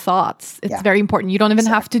your thoughts. It's very important. You don't even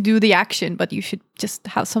have to do the action, but you should just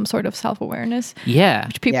have some sort of self-awareness. Yeah.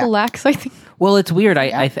 Which people lack, so I think. Well, it's weird.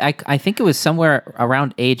 I think it was somewhere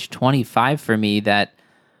around age 25 for me that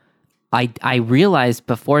I realized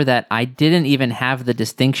before that I didn't even have the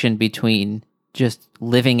distinction between just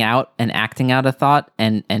living out and acting out a thought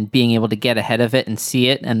and being able to get ahead of it and see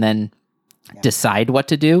it and then decide what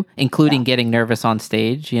to do, including getting nervous on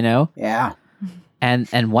stage, Yeah.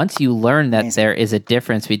 And once you learn that there is a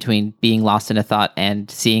difference between being lost in a thought and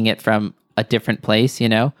seeing it from a different place,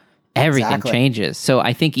 everything changes. So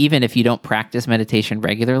I think even if you don't practice meditation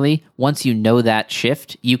regularly, once you know that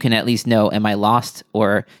shift, you can at least know, am I lost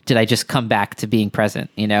or did I just come back to being present,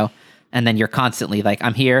 And then you're constantly like,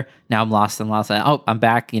 I'm here, now I'm lost. Oh, I'm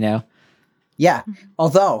back, Yeah.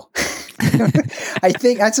 Although I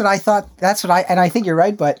think that's what I thought. And I think you're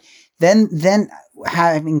right. But then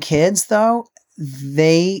having kids though,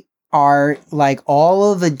 they are like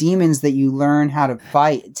all of the demons that you learn how to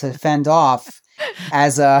fight, to fend off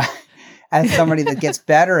as somebody that gets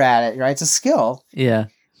better at it, right? It's a skill. Yeah.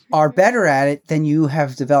 Are better at it than you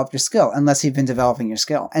have developed your skill, unless you've been developing your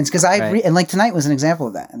skill. And it's because and like tonight was an example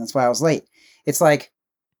of that. And that's why I was late. It's like,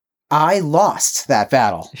 I lost that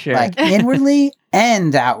battle, like inwardly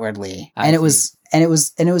and outwardly. And it was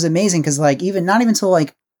amazing. Cause like, not even till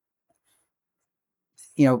like,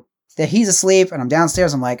 that he's asleep and I'm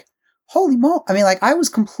downstairs. I'm like, holy moly. I mean, like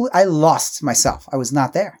I lost myself. I was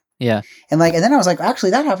not there. Yeah. And then I was like,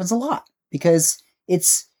 actually that happens a lot. because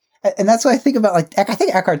it's, and that's what I think about. Like, I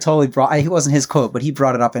think Eckhart Tolle it wasn't his quote, but he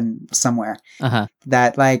brought it up in somewhere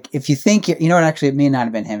that, like, if you think, you know what, actually, it may not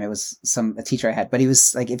have been him. It was a teacher I had, but he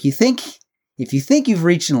was like, if you think you've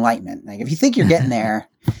reached enlightenment, like if you think you're getting there,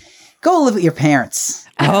 go live with your parents.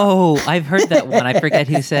 Oh, I've heard that one. I forget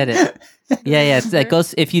who said it. Yeah. It's like,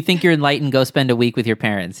 if you think you're enlightened, go spend a week with your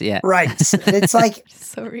parents. Yeah. Right. It's like,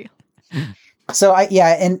 So real. so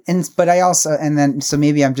but I also, and then, so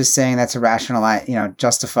maybe I'm just saying that's a rationalize,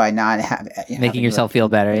 justify not making yourself feel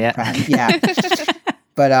better. Yeah. Yeah.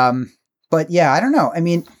 But yeah, I don't know. I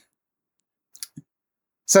mean,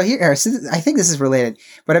 so here, so I think this is related,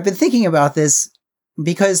 but I've been thinking about this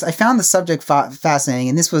because I found the subject fascinating,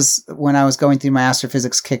 and this was when I was going through my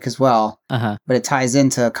astrophysics kick as well, but it ties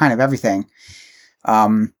into kind of everything.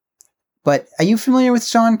 But are you familiar with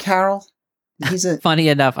Sean Carroll? Funny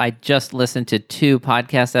enough, I just listened to 2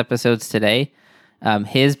 podcast episodes today.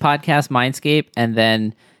 His podcast, Mindscape, and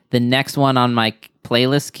then the next one on my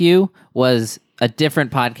playlist queue was a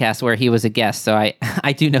different podcast where he was a guest. So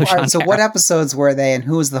I do know Sean Carroll. So what episodes were they, and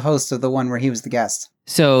who was the host of the one where he was the guest?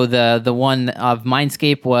 So the one of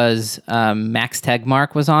Mindscape was Max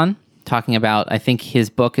Tegmark was on, talking about, I think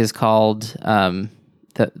his book is called...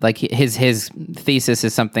 his thesis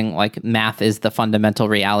is something like math is the fundamental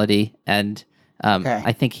reality, and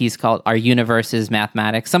I think he's called Our Universe is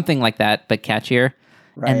Mathematics, something like that, but catchier.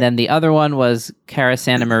 Right. And then the other one was Cara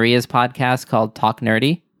Santa Maria's podcast called Talk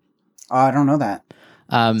Nerdy. Oh, I don't know that.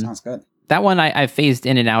 Sounds good. That one I've phased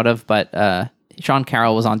in and out of, but Sean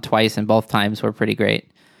Carroll was on twice, and both times were pretty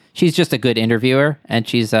great. She's just a good interviewer, and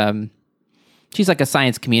she's like a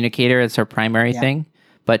science communicator. It's her primary thing,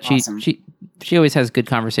 but she always has good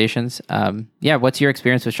conversations. What's your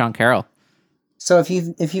experience with Sean Carroll? So if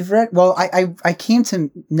you've read, well, I came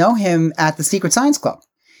to know him at the Secret Science Club.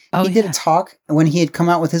 He did a talk when he had come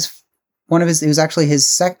out with it was actually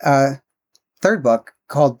his third book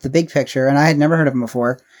called The Big Picture, and I had never heard of him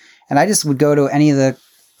before. And I just would go to any of the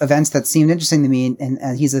events that seemed interesting to me,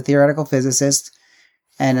 and he's a theoretical physicist.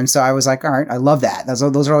 And so I was like, all right, I love that.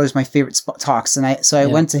 Those are always my favorite talks. And I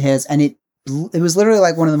went to his, and it was literally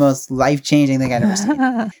like one of the most life-changing things I'd ever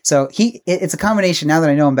seen. So it's a combination. Now that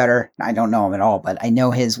I know him better, I don't know him at all, but I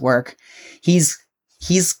know his work. He's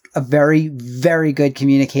a very, very good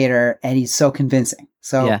communicator, and he's so convincing.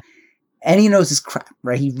 So, and he knows his crap,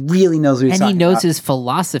 right? He really knows what he's talking about. And he knows his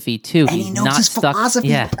philosophy too. And he knows his philosophy.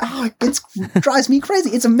 Yeah. Oh, it drives me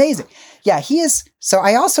crazy. It's amazing. Yeah, he is. So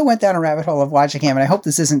I also went down a rabbit hole of watching him, and I hope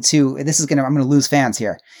this isn't I'm going to lose fans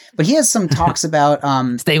here. But he has some talks about,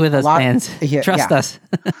 stay with us, fans. Trust us.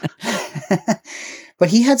 But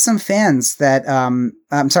he had some fans that,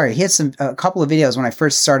 he had a couple of videos when I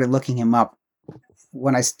first started looking him up.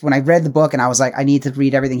 When I read the book, and I was like, I need to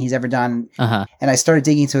read everything he's ever done. And I started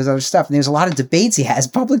digging into his other stuff. And there's a lot of debates he has,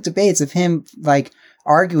 public debates of him like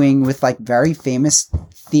arguing with like very famous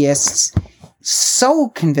theists so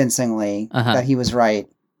convincingly that he was right,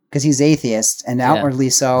 because he's atheist and outwardly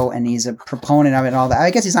so, and he's a proponent of it and all that.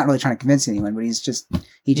 I guess he's not really trying to convince anyone, but he just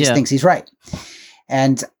thinks he's right.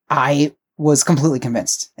 And I was completely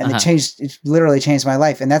convinced, and it literally changed my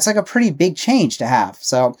life. And that's like a pretty big change to have.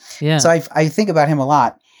 So I think about him a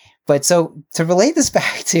lot. But so to relate this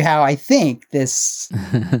back to how I think this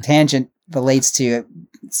tangent relates to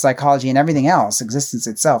psychology and everything else, existence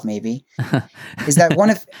itself, maybe, is that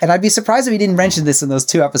and I'd be surprised if he didn't mention this in those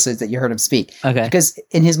 2 episodes that you heard him speak. Okay. Because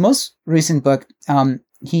in his most recent book,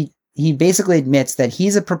 he basically admits that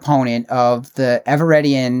he's a proponent of the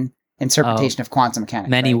Everettian interpretation of quantum mechanics.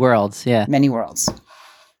 Many worlds, yeah. Many worlds.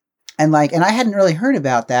 And I hadn't really heard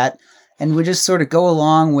about that, and would just sort of go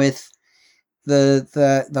along with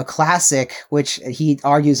the classic, which he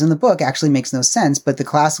argues in the book actually makes no sense, but the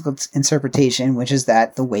classical interpretation, which is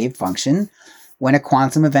that the wave function, when a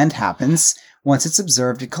quantum event happens, once it's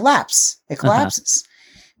observed, it collapses.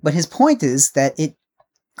 But his point is that it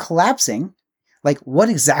collapsing, like, what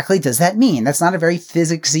exactly does that mean? That's not a very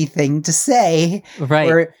physicsy thing to say. Right.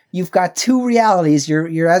 Where you've got 2 realities.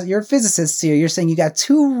 You're a physicist here. You're saying you got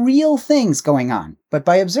 2 real things going on. But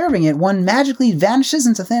by observing it, one magically vanishes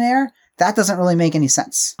into thin air. That doesn't really make any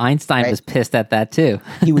sense. Einstein was pissed at that too.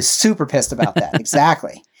 He was super pissed about that.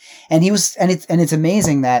 Exactly. And it's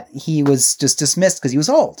amazing that he was just dismissed because he was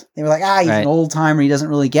old. They were like, he's an old timer. He doesn't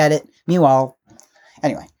really get it. Meanwhile,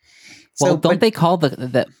 anyway. Well, don't they call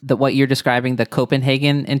the what you're describing the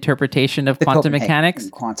Copenhagen interpretation of quantum mechanics?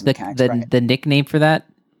 Quantum mechanics, the nickname for that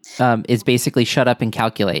is basically shut up and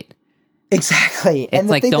calculate. Exactly. It's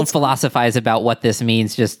like, don't philosophize about what this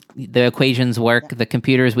means. Just the equations work. The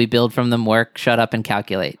computers we build from them work. Shut up and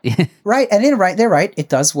calculate. Right. And they're right. It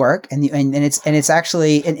does work. And it's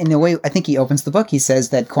actually, in the way I think he opens the book, he says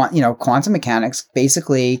that, quantum mechanics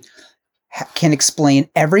basically can explain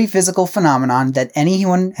every physical phenomenon that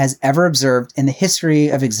anyone has ever observed in the history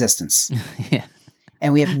of existence. Yeah.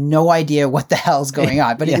 And we have no idea what the hell's going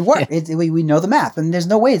on, but it works. We know the math, and there's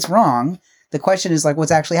no way it's wrong. The question is like,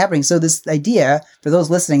 what's actually happening? So this idea, for those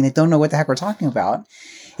listening that don't know what the heck we're talking about,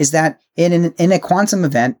 is that in a quantum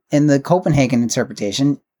event, in the Copenhagen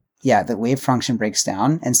interpretation, the wave function breaks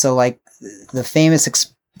down. And so like the famous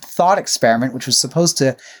thought experiment, which was supposed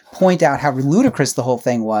to point out how ludicrous the whole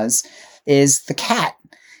thing was, is the cat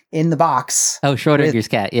in the box. Oh, Schrodinger's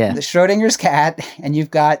cat, yeah. The Schrodinger's cat, and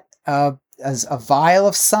you've got a vial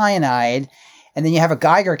of cyanide, and then you have a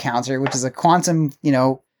Geiger counter, which is a quantum,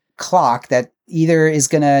 clock that either is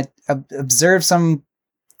going to observe some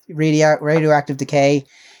radioactive decay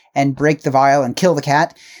and break the vial and kill the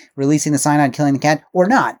cat, releasing the cyanide, killing the cat, or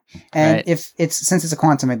not. And if since it's a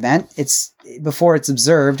quantum event, it's before it's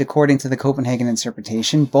observed, according to the Copenhagen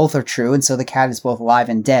interpretation, both are true. And so the cat is both alive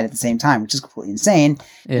and dead at the same time, which is completely insane.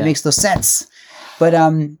 Yeah. It makes no sense. But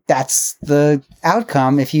that's the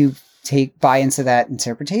outcome if you buy into that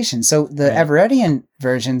interpretation. So the Everettian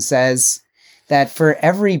version says that for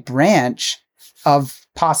every branch of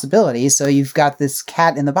possibilities, so you've got this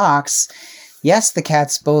cat in the box. Yes, the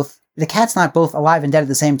cat's not both alive and dead at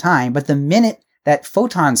the same time, but the minute that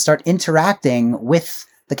photons start interacting with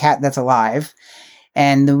the cat that's alive,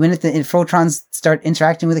 and the minute the photons start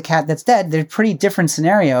interacting with the cat that's dead, they're pretty different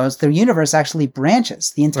scenarios. The universe actually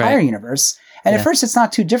branches, the entire universe. And at first it's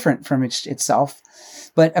not too different from itself.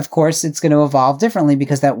 But of course, it's going to evolve differently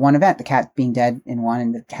because that one event, the cat being dead in one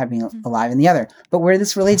and the cat being alive in the other. But where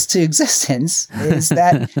this relates to existence is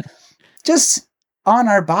that just on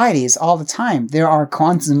our bodies all the time, there are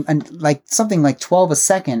quantum, and like something like 12 a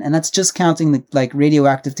second. And that's just counting the like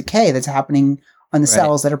radioactive decay that's happening on the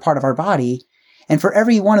cells that are part of our body. And for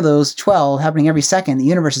every one of those 12 happening every second, the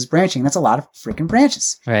universe is branching. That's a lot of freaking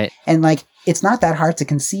branches. Right. And like, it's not that hard to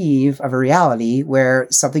conceive of a reality where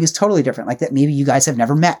something is totally different, like that maybe you guys have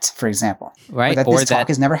never met, for example. Right. Or that this talk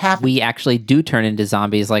has never happened. We actually do turn into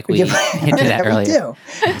zombies like we hinted at earlier.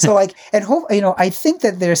 We do. So like, and hope, I think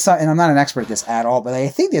that there's some, and I'm not an expert at this at all, but I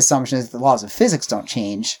think the assumption is that the laws of physics don't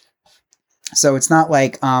change. So it's not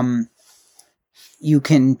like, you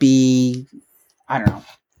can be, I don't know.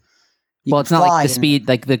 It's not like the speed,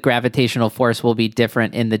 like the gravitational force will be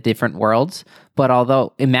different in the different worlds. But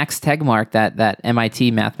although Max Tegmark, that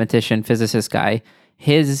MIT mathematician, physicist guy,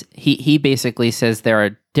 he basically says there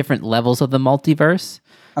are different levels of the multiverse.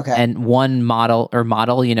 Okay. And one model,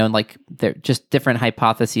 like they're just different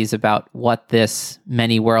hypotheses about what this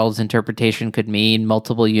many worlds interpretation could mean,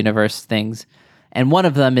 multiple universe things. And one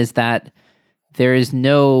of them is that there is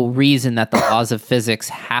no reason that the laws of physics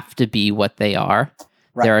have to be what they are.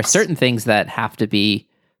 Right. There are certain things that have to be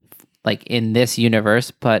like in this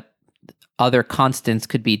universe, but other constants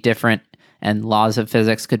could be different and laws of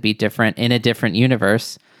physics could be different in a different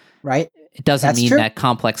universe. Right. It doesn't mean that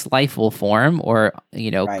complex life will form or,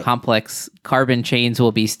 complex carbon chains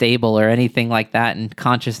will be stable or anything like that, and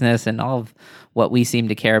consciousness and all of what we seem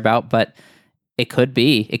to care about. But it could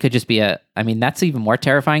be. It could just be that's even more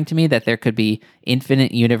terrifying to me, that there could be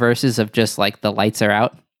infinite universes of just like the lights are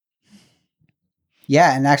out.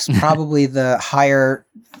 Yeah, and that's probably the higher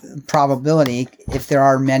probability. If there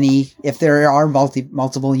are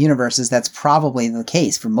multiple universes, that's probably the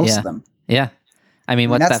case for most of them. Yeah.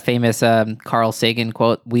 What's that famous Carl Sagan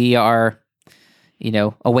quote? We are,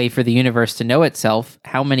 a way for the universe to know itself.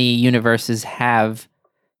 How many universes have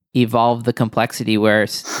evolved the complexity where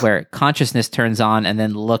consciousness turns on and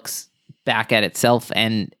then looks back at itself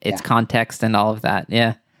and its context and all of that?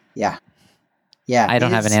 Yeah. Yeah. Yeah, I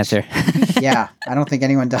don't have an answer. Yeah, I don't think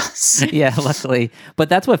anyone does. Yeah, luckily. But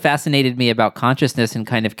that's what fascinated me about consciousness and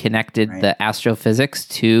kind of connected the astrophysics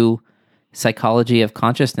to psychology of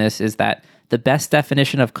consciousness, is that the best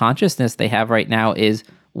definition of consciousness they have right now is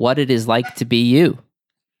what it is like to be you.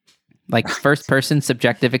 Like first person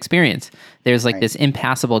subjective experience. There's like this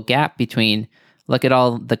impassable gap between, look at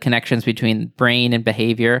all the connections between brain and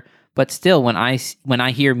behavior. But still, when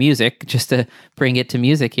I hear music, just to bring it to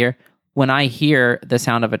music here, when I hear the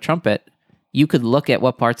sound of a trumpet, you could look at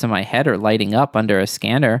what parts of my head are lighting up under a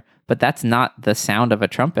scanner, but that's not the sound of a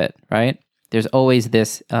trumpet, right? There's always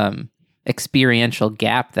this experiential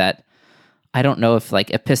gap that I don't know if like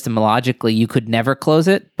epistemologically you could never close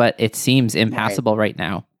it, but it seems impassable right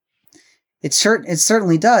now. It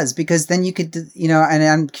certainly does, because then you could, and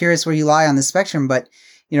I'm curious where you lie on the spectrum, but,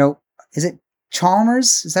 is it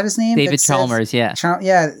Chalmers? Is that his name? David Chalmers, yeah.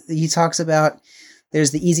 Yeah, he talks about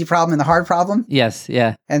there's the easy problem and the hard problem. Yes,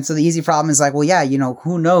 yeah. And so the easy problem is like, well, yeah,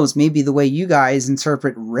 who knows? Maybe the way you guys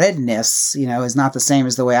interpret redness, is not the same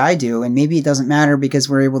as the way I do. And maybe it doesn't matter because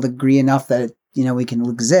we're able to agree enough that, we can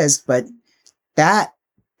exist. But that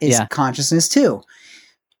is consciousness too.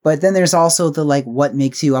 But then there's also the like, what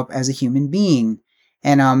makes you up as a human being?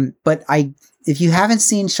 And, if you haven't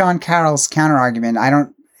seen Sean Carroll's counterargument, I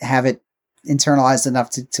don't have it internalized enough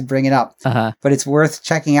to bring it up, but it's worth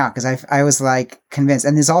checking out because I was like convinced.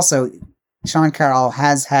 And there's also Sean Carroll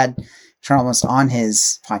has had Chalmers on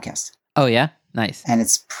his podcast. Oh yeah, nice. And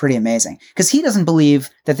it's pretty amazing because he doesn't believe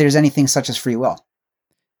that there's anything such as free will.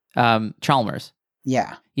 Chalmers.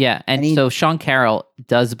 Yeah. Yeah, and so Sean Carroll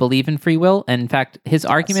does believe in free will, and in fact, his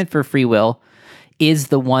argument for free will is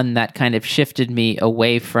the one that kind of shifted me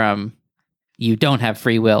away from you don't have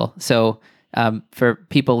free will. So for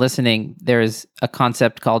people listening, there's a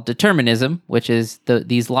concept called determinism, which is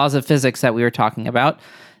these laws of physics that we were talking about.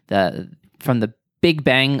 From the Big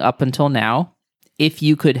Bang up until now, if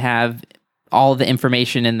you could have all the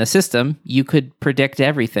information in the system, you could predict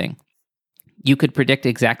everything. You could predict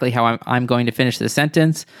exactly how I'm going to finish the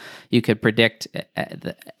sentence. You could predict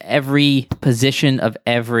every position of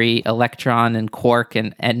every electron and quark,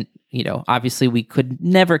 and obviously we could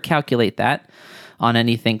never calculate that on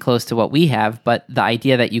anything close to what we have, but the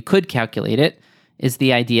idea that you could calculate it is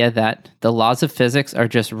the idea that the laws of physics are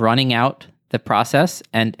just running out the process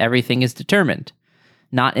and everything is determined.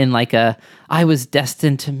 Not in like I was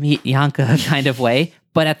destined to meet Janka kind of way,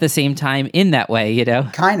 but at the same time in that way,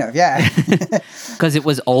 Kind of, yeah. Because it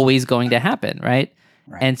was always going to happen, right?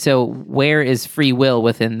 And so where is free will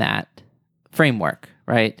within that framework,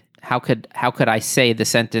 right? How could I say the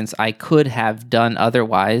sentence I could have done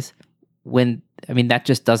otherwise when that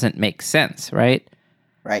just doesn't make sense, right?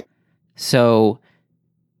 Right. So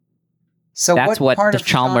that's what part the of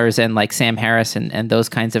Chalmers and like Sam Harris and those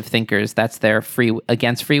kinds of thinkers, that's their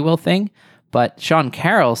against free will thing. But Sean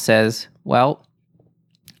Carroll says, well,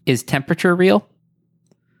 is temperature real?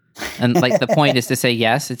 And like the point is to say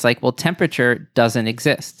yes. It's like, well, temperature doesn't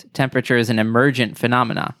exist. Temperature is an emergent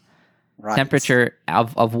phenomena. Right. Temperature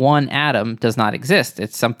of one atom does not exist.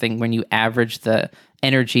 It's something when you average the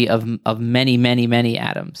energy of many, many, many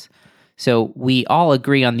atoms. So we all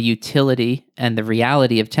agree on the utility and the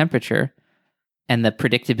reality of temperature and the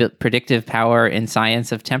predictive power in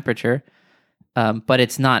science of temperature, but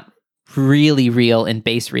it's not really real in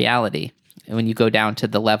base reality when you go down to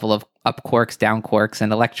the level of up quarks, down quarks,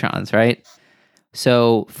 and electrons, right?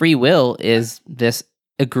 So free will is this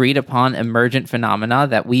agreed upon emergent phenomena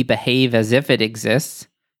that we behave as if it exists,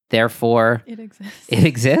 therefore it exists. It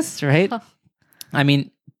exists, right? Huh.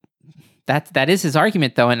 That is his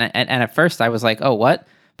argument though, and at first I was like, oh, what?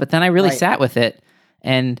 But then I really sat with it,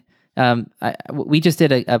 and we just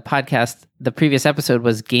did a podcast. The previous episode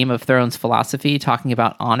was Game of Thrones philosophy, talking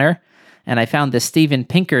about honor, and I found the Steven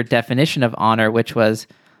Pinker definition of honor, which was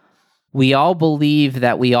we all believe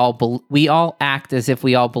that we all act as if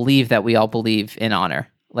we all believe that we all believe in honor.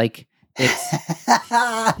 Like it's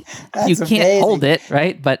you can't amazing. Hold it,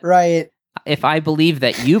 right? But right. If I believe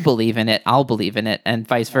that you believe in it, I'll believe in it, and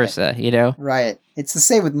vice versa, Right. It's the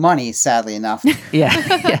same with money, sadly enough.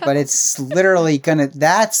 Yeah. But it's literally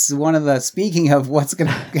that's one of the, speaking of what's going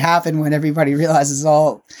to happen when everybody realizes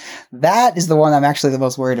that is the one I'm actually the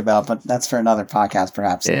most worried about, but that's for another podcast,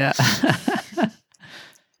 perhaps. Yeah.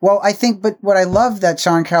 Well, I think, but what I love that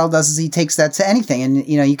Sean Carroll does is he takes that to anything, and,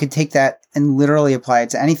 you could take that and literally apply it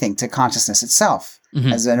to anything, to consciousness itself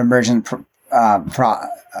as an emergent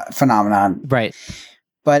phenomenon, right?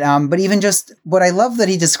 But even just what I love that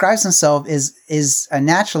he describes himself is a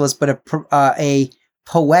naturalist, but a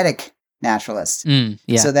poetic naturalist.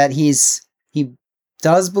 So that he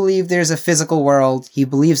does believe there's a physical world. He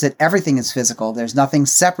believes that everything is physical. There's nothing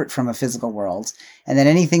separate from a physical world, and that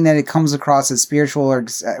anything that it comes across as spiritual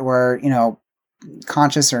or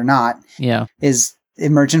conscious or not, is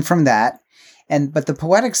emergent from that. But the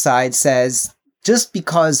poetic side says, just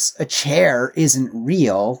because a chair isn't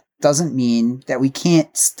real doesn't mean that we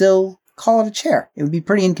can't still call it a chair. It would be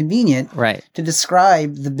pretty inconvenient to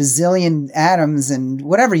describe the bazillion atoms and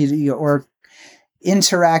whatever or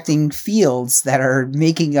interacting fields that are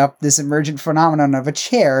making up this emergent phenomenon of a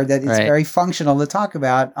chair that is very functional to talk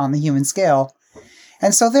about on the human scale.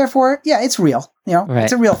 And so therefore, it's real.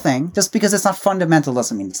 It's a real thing. Just because it's not fundamental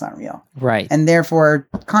doesn't mean it's not real. Right. And therefore,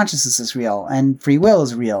 consciousness is real, and free will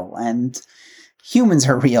is real, and humans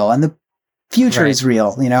are real, and the future is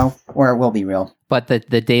real, or it will be real. But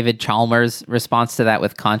the David Chalmers response to that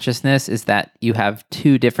with consciousness is that you have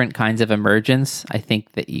two different kinds of emergence. I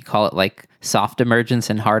think that you call it like soft emergence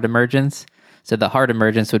and hard emergence. So the hard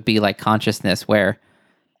emergence would be like consciousness, where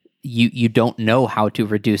you don't know how to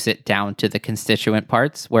reduce it down to the constituent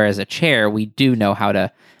parts. Whereas a chair, we do know how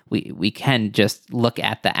to, we can just look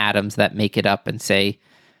at the atoms that make it up and say,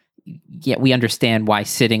 yeah, we understand why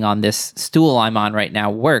sitting on this stool I'm on right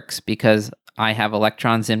now works, because I have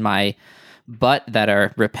electrons in my butt that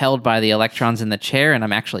are repelled by the electrons in the chair, and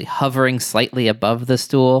I'm actually hovering slightly above the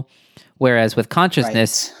stool. Whereas with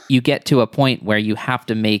consciousness, you get to a point where you have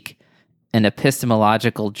to make an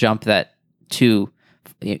epistemological jump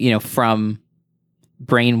from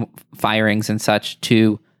brain firings and such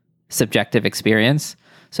to subjective experience.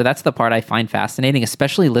 So that's the part I find fascinating,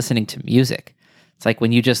 especially listening to music. It's like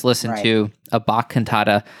when you just listen to a Bach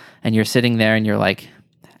cantata and you're sitting there and you're like,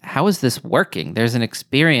 how is this working? There's an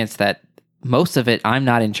experience that most of it I'm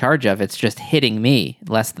not in charge of. It's just hitting me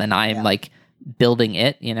less than I'm like building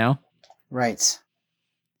it, Right.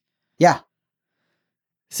 Yeah.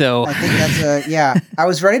 So I think that's I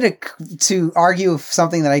was ready to argue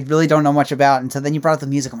something that I really don't know much about until then you brought up the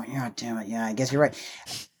music. I'm like, yeah, damn it. Yeah, I guess you're right.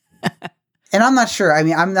 And I'm not sure. I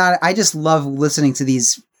mean, I just love listening to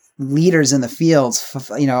these leaders in the fields,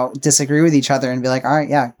 disagree with each other and be like, all right,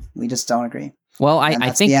 yeah, we just don't agree. Well, I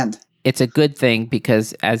think the end. It's a good thing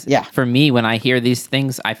because for me, when I hear these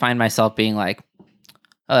things, I find myself being like,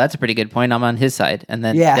 oh, that's a pretty good point. I'm on his side. And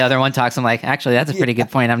then the other one talks. I'm like, actually, that's a pretty good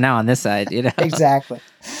point. I'm now on this side. Exactly.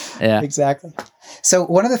 Yeah. Exactly. So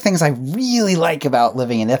one of the things I really like about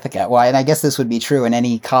living in Ithaca, and I guess this would be true in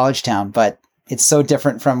any college town, but it's so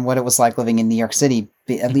different from what it was like living in New York City,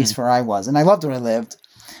 at least where I was. And I loved where I lived.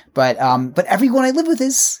 But everyone I live with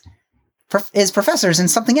is professors in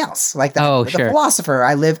something else, like the philosopher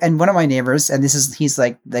I live, and one of my neighbors, and he's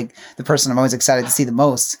like the person I'm always excited to see the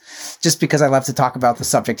most, just because I love to talk about the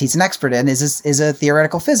subject he's an expert in, is a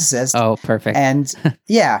theoretical physicist. Oh, perfect. And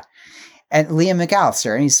and Liam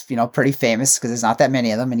McAllister, and he's pretty famous because there's not that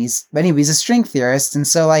many of them, and he's a string theorist, and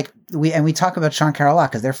so like we talk about Sean Carroll a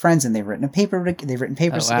lot because they're friends and they've written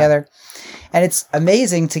papers together, and it's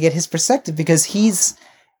amazing to get his perspective because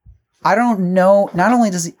I don't know. Not only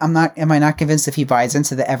am I not convinced if he buys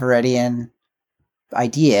into the Everettian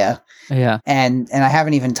idea. Yeah. And I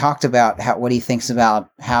haven't even talked about what he thinks about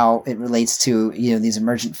how it relates to, these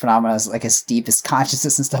emergent phenomena like as deep as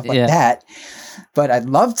consciousness and stuff like that. But I'd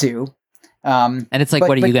love to. And it's like,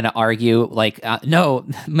 what are you going to argue? Like, no,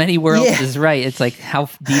 many worlds is right. It's like, how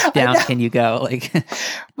deep down can you go? Like,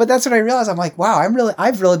 but that's what I realized. I'm like, wow,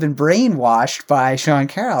 I've really been brainwashed by Sean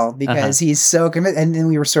Carroll because he's so convinced. And then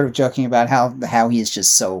we were sort of joking about how he is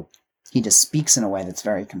he just speaks in a way that's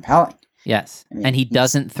very compelling. Yes. I mean, and he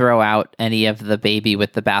doesn't throw out any of the baby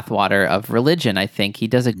with the bathwater of religion. I think he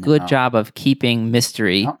does a good job of keeping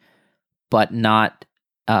mystery, but not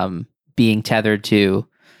being tethered to,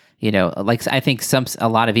 like I think a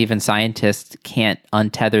lot of even scientists can't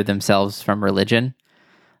untether themselves from religion.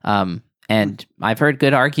 And I've heard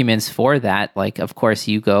good arguments for that. Like, of course,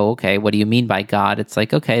 you go, okay, what do you mean by God? It's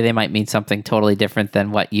like, okay, they might mean something totally different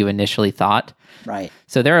than what you initially thought. Right.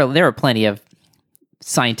 So there are plenty of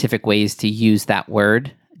scientific ways to use that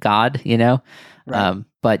word, God, Right.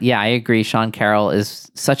 But yeah, I agree. Sean Carroll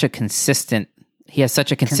is he has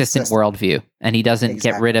such a consistent worldview, and he doesn't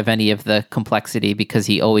get rid of any of the complexity because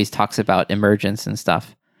he always talks about emergence and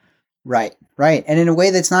stuff. Right. And in a way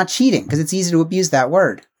that's not cheating, because it's easy to abuse that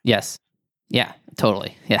word. Yes. Yeah,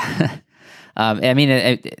 totally. Yeah. I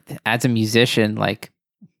mean, as a musician, like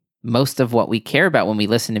most of what we care about when we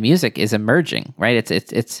listen to music is emerging, right?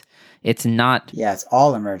 It's not. Yeah, it's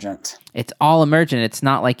all emergent. It's all emergent. It's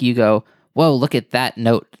not like you go, whoa, look at that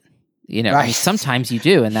note. Right. I mean, sometimes you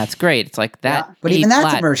do, and that's great. It's like that. Yeah, but even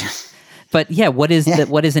that's emergent. But yeah, what is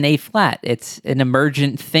an A flat? It's an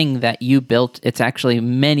emergent thing that you built. It's actually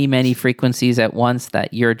many, many frequencies at once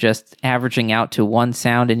that you're just averaging out to one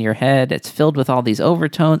sound in your head. It's filled with all these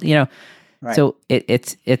overtones, Right. So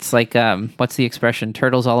it's like what's the expression?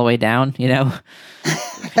 Turtles all the way down, I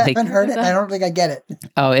haven't heard it. I don't think I get it.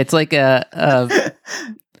 Oh, it's like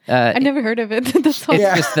I never heard of it. It's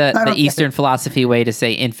just the Eastern philosophy way to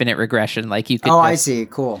say infinite regression. Like you could. I see.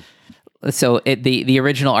 Cool. So the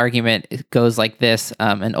original argument goes like this: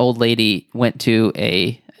 an old lady went to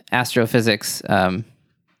a astrophysics,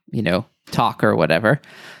 talk or whatever,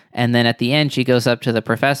 and then at the end she goes up to the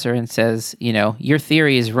professor and says, your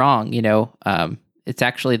theory is wrong. It's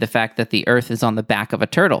actually the fact that the Earth is on the back of a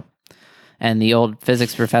turtle. And the old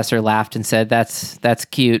physics professor laughed and said, "That's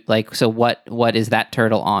cute. Like, so what is that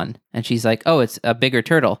turtle on?" And she's like, "Oh, it's a bigger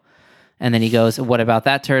turtle." And then he goes, what about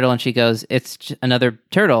that turtle? And she goes, it's another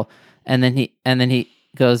turtle. And then he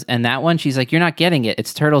goes, and that one? She's like, you're not getting it.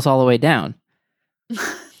 It's turtles all the way down.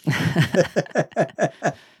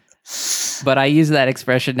 But I use that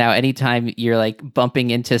expression now anytime you're like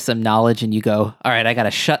bumping into some knowledge and you go, all right, I got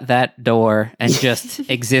to shut that door and just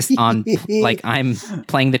exist on, like, I'm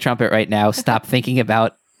playing the trumpet right now. Stop thinking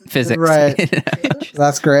about physics. Right.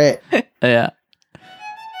 That's great. Yeah.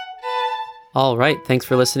 All right, thanks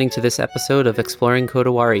for listening to this episode of Exploring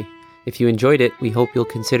Kodawari. If you enjoyed it, we hope you'll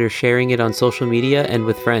consider sharing it on social media and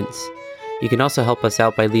with friends. You can also help us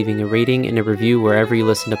out by leaving a rating and a review wherever you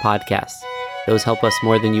listen to podcasts. Those help us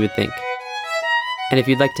more than you would think. And if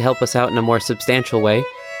you'd like to help us out in a more substantial way,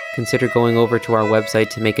 consider going over to our website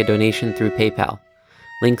to make a donation through PayPal.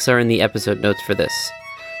 Links are in the episode notes for this.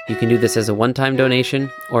 You can do this as a one-time donation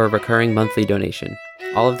or a recurring monthly donation.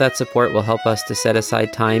 All of that support will help us to set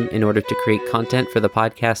aside time in order to create content for the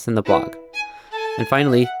podcast and the blog. And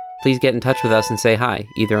finally, please get in touch with us and say hi,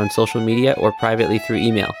 either on social media or privately through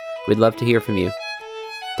email. We'd love to hear from you.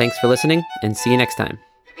 Thanks for listening, and see you next time.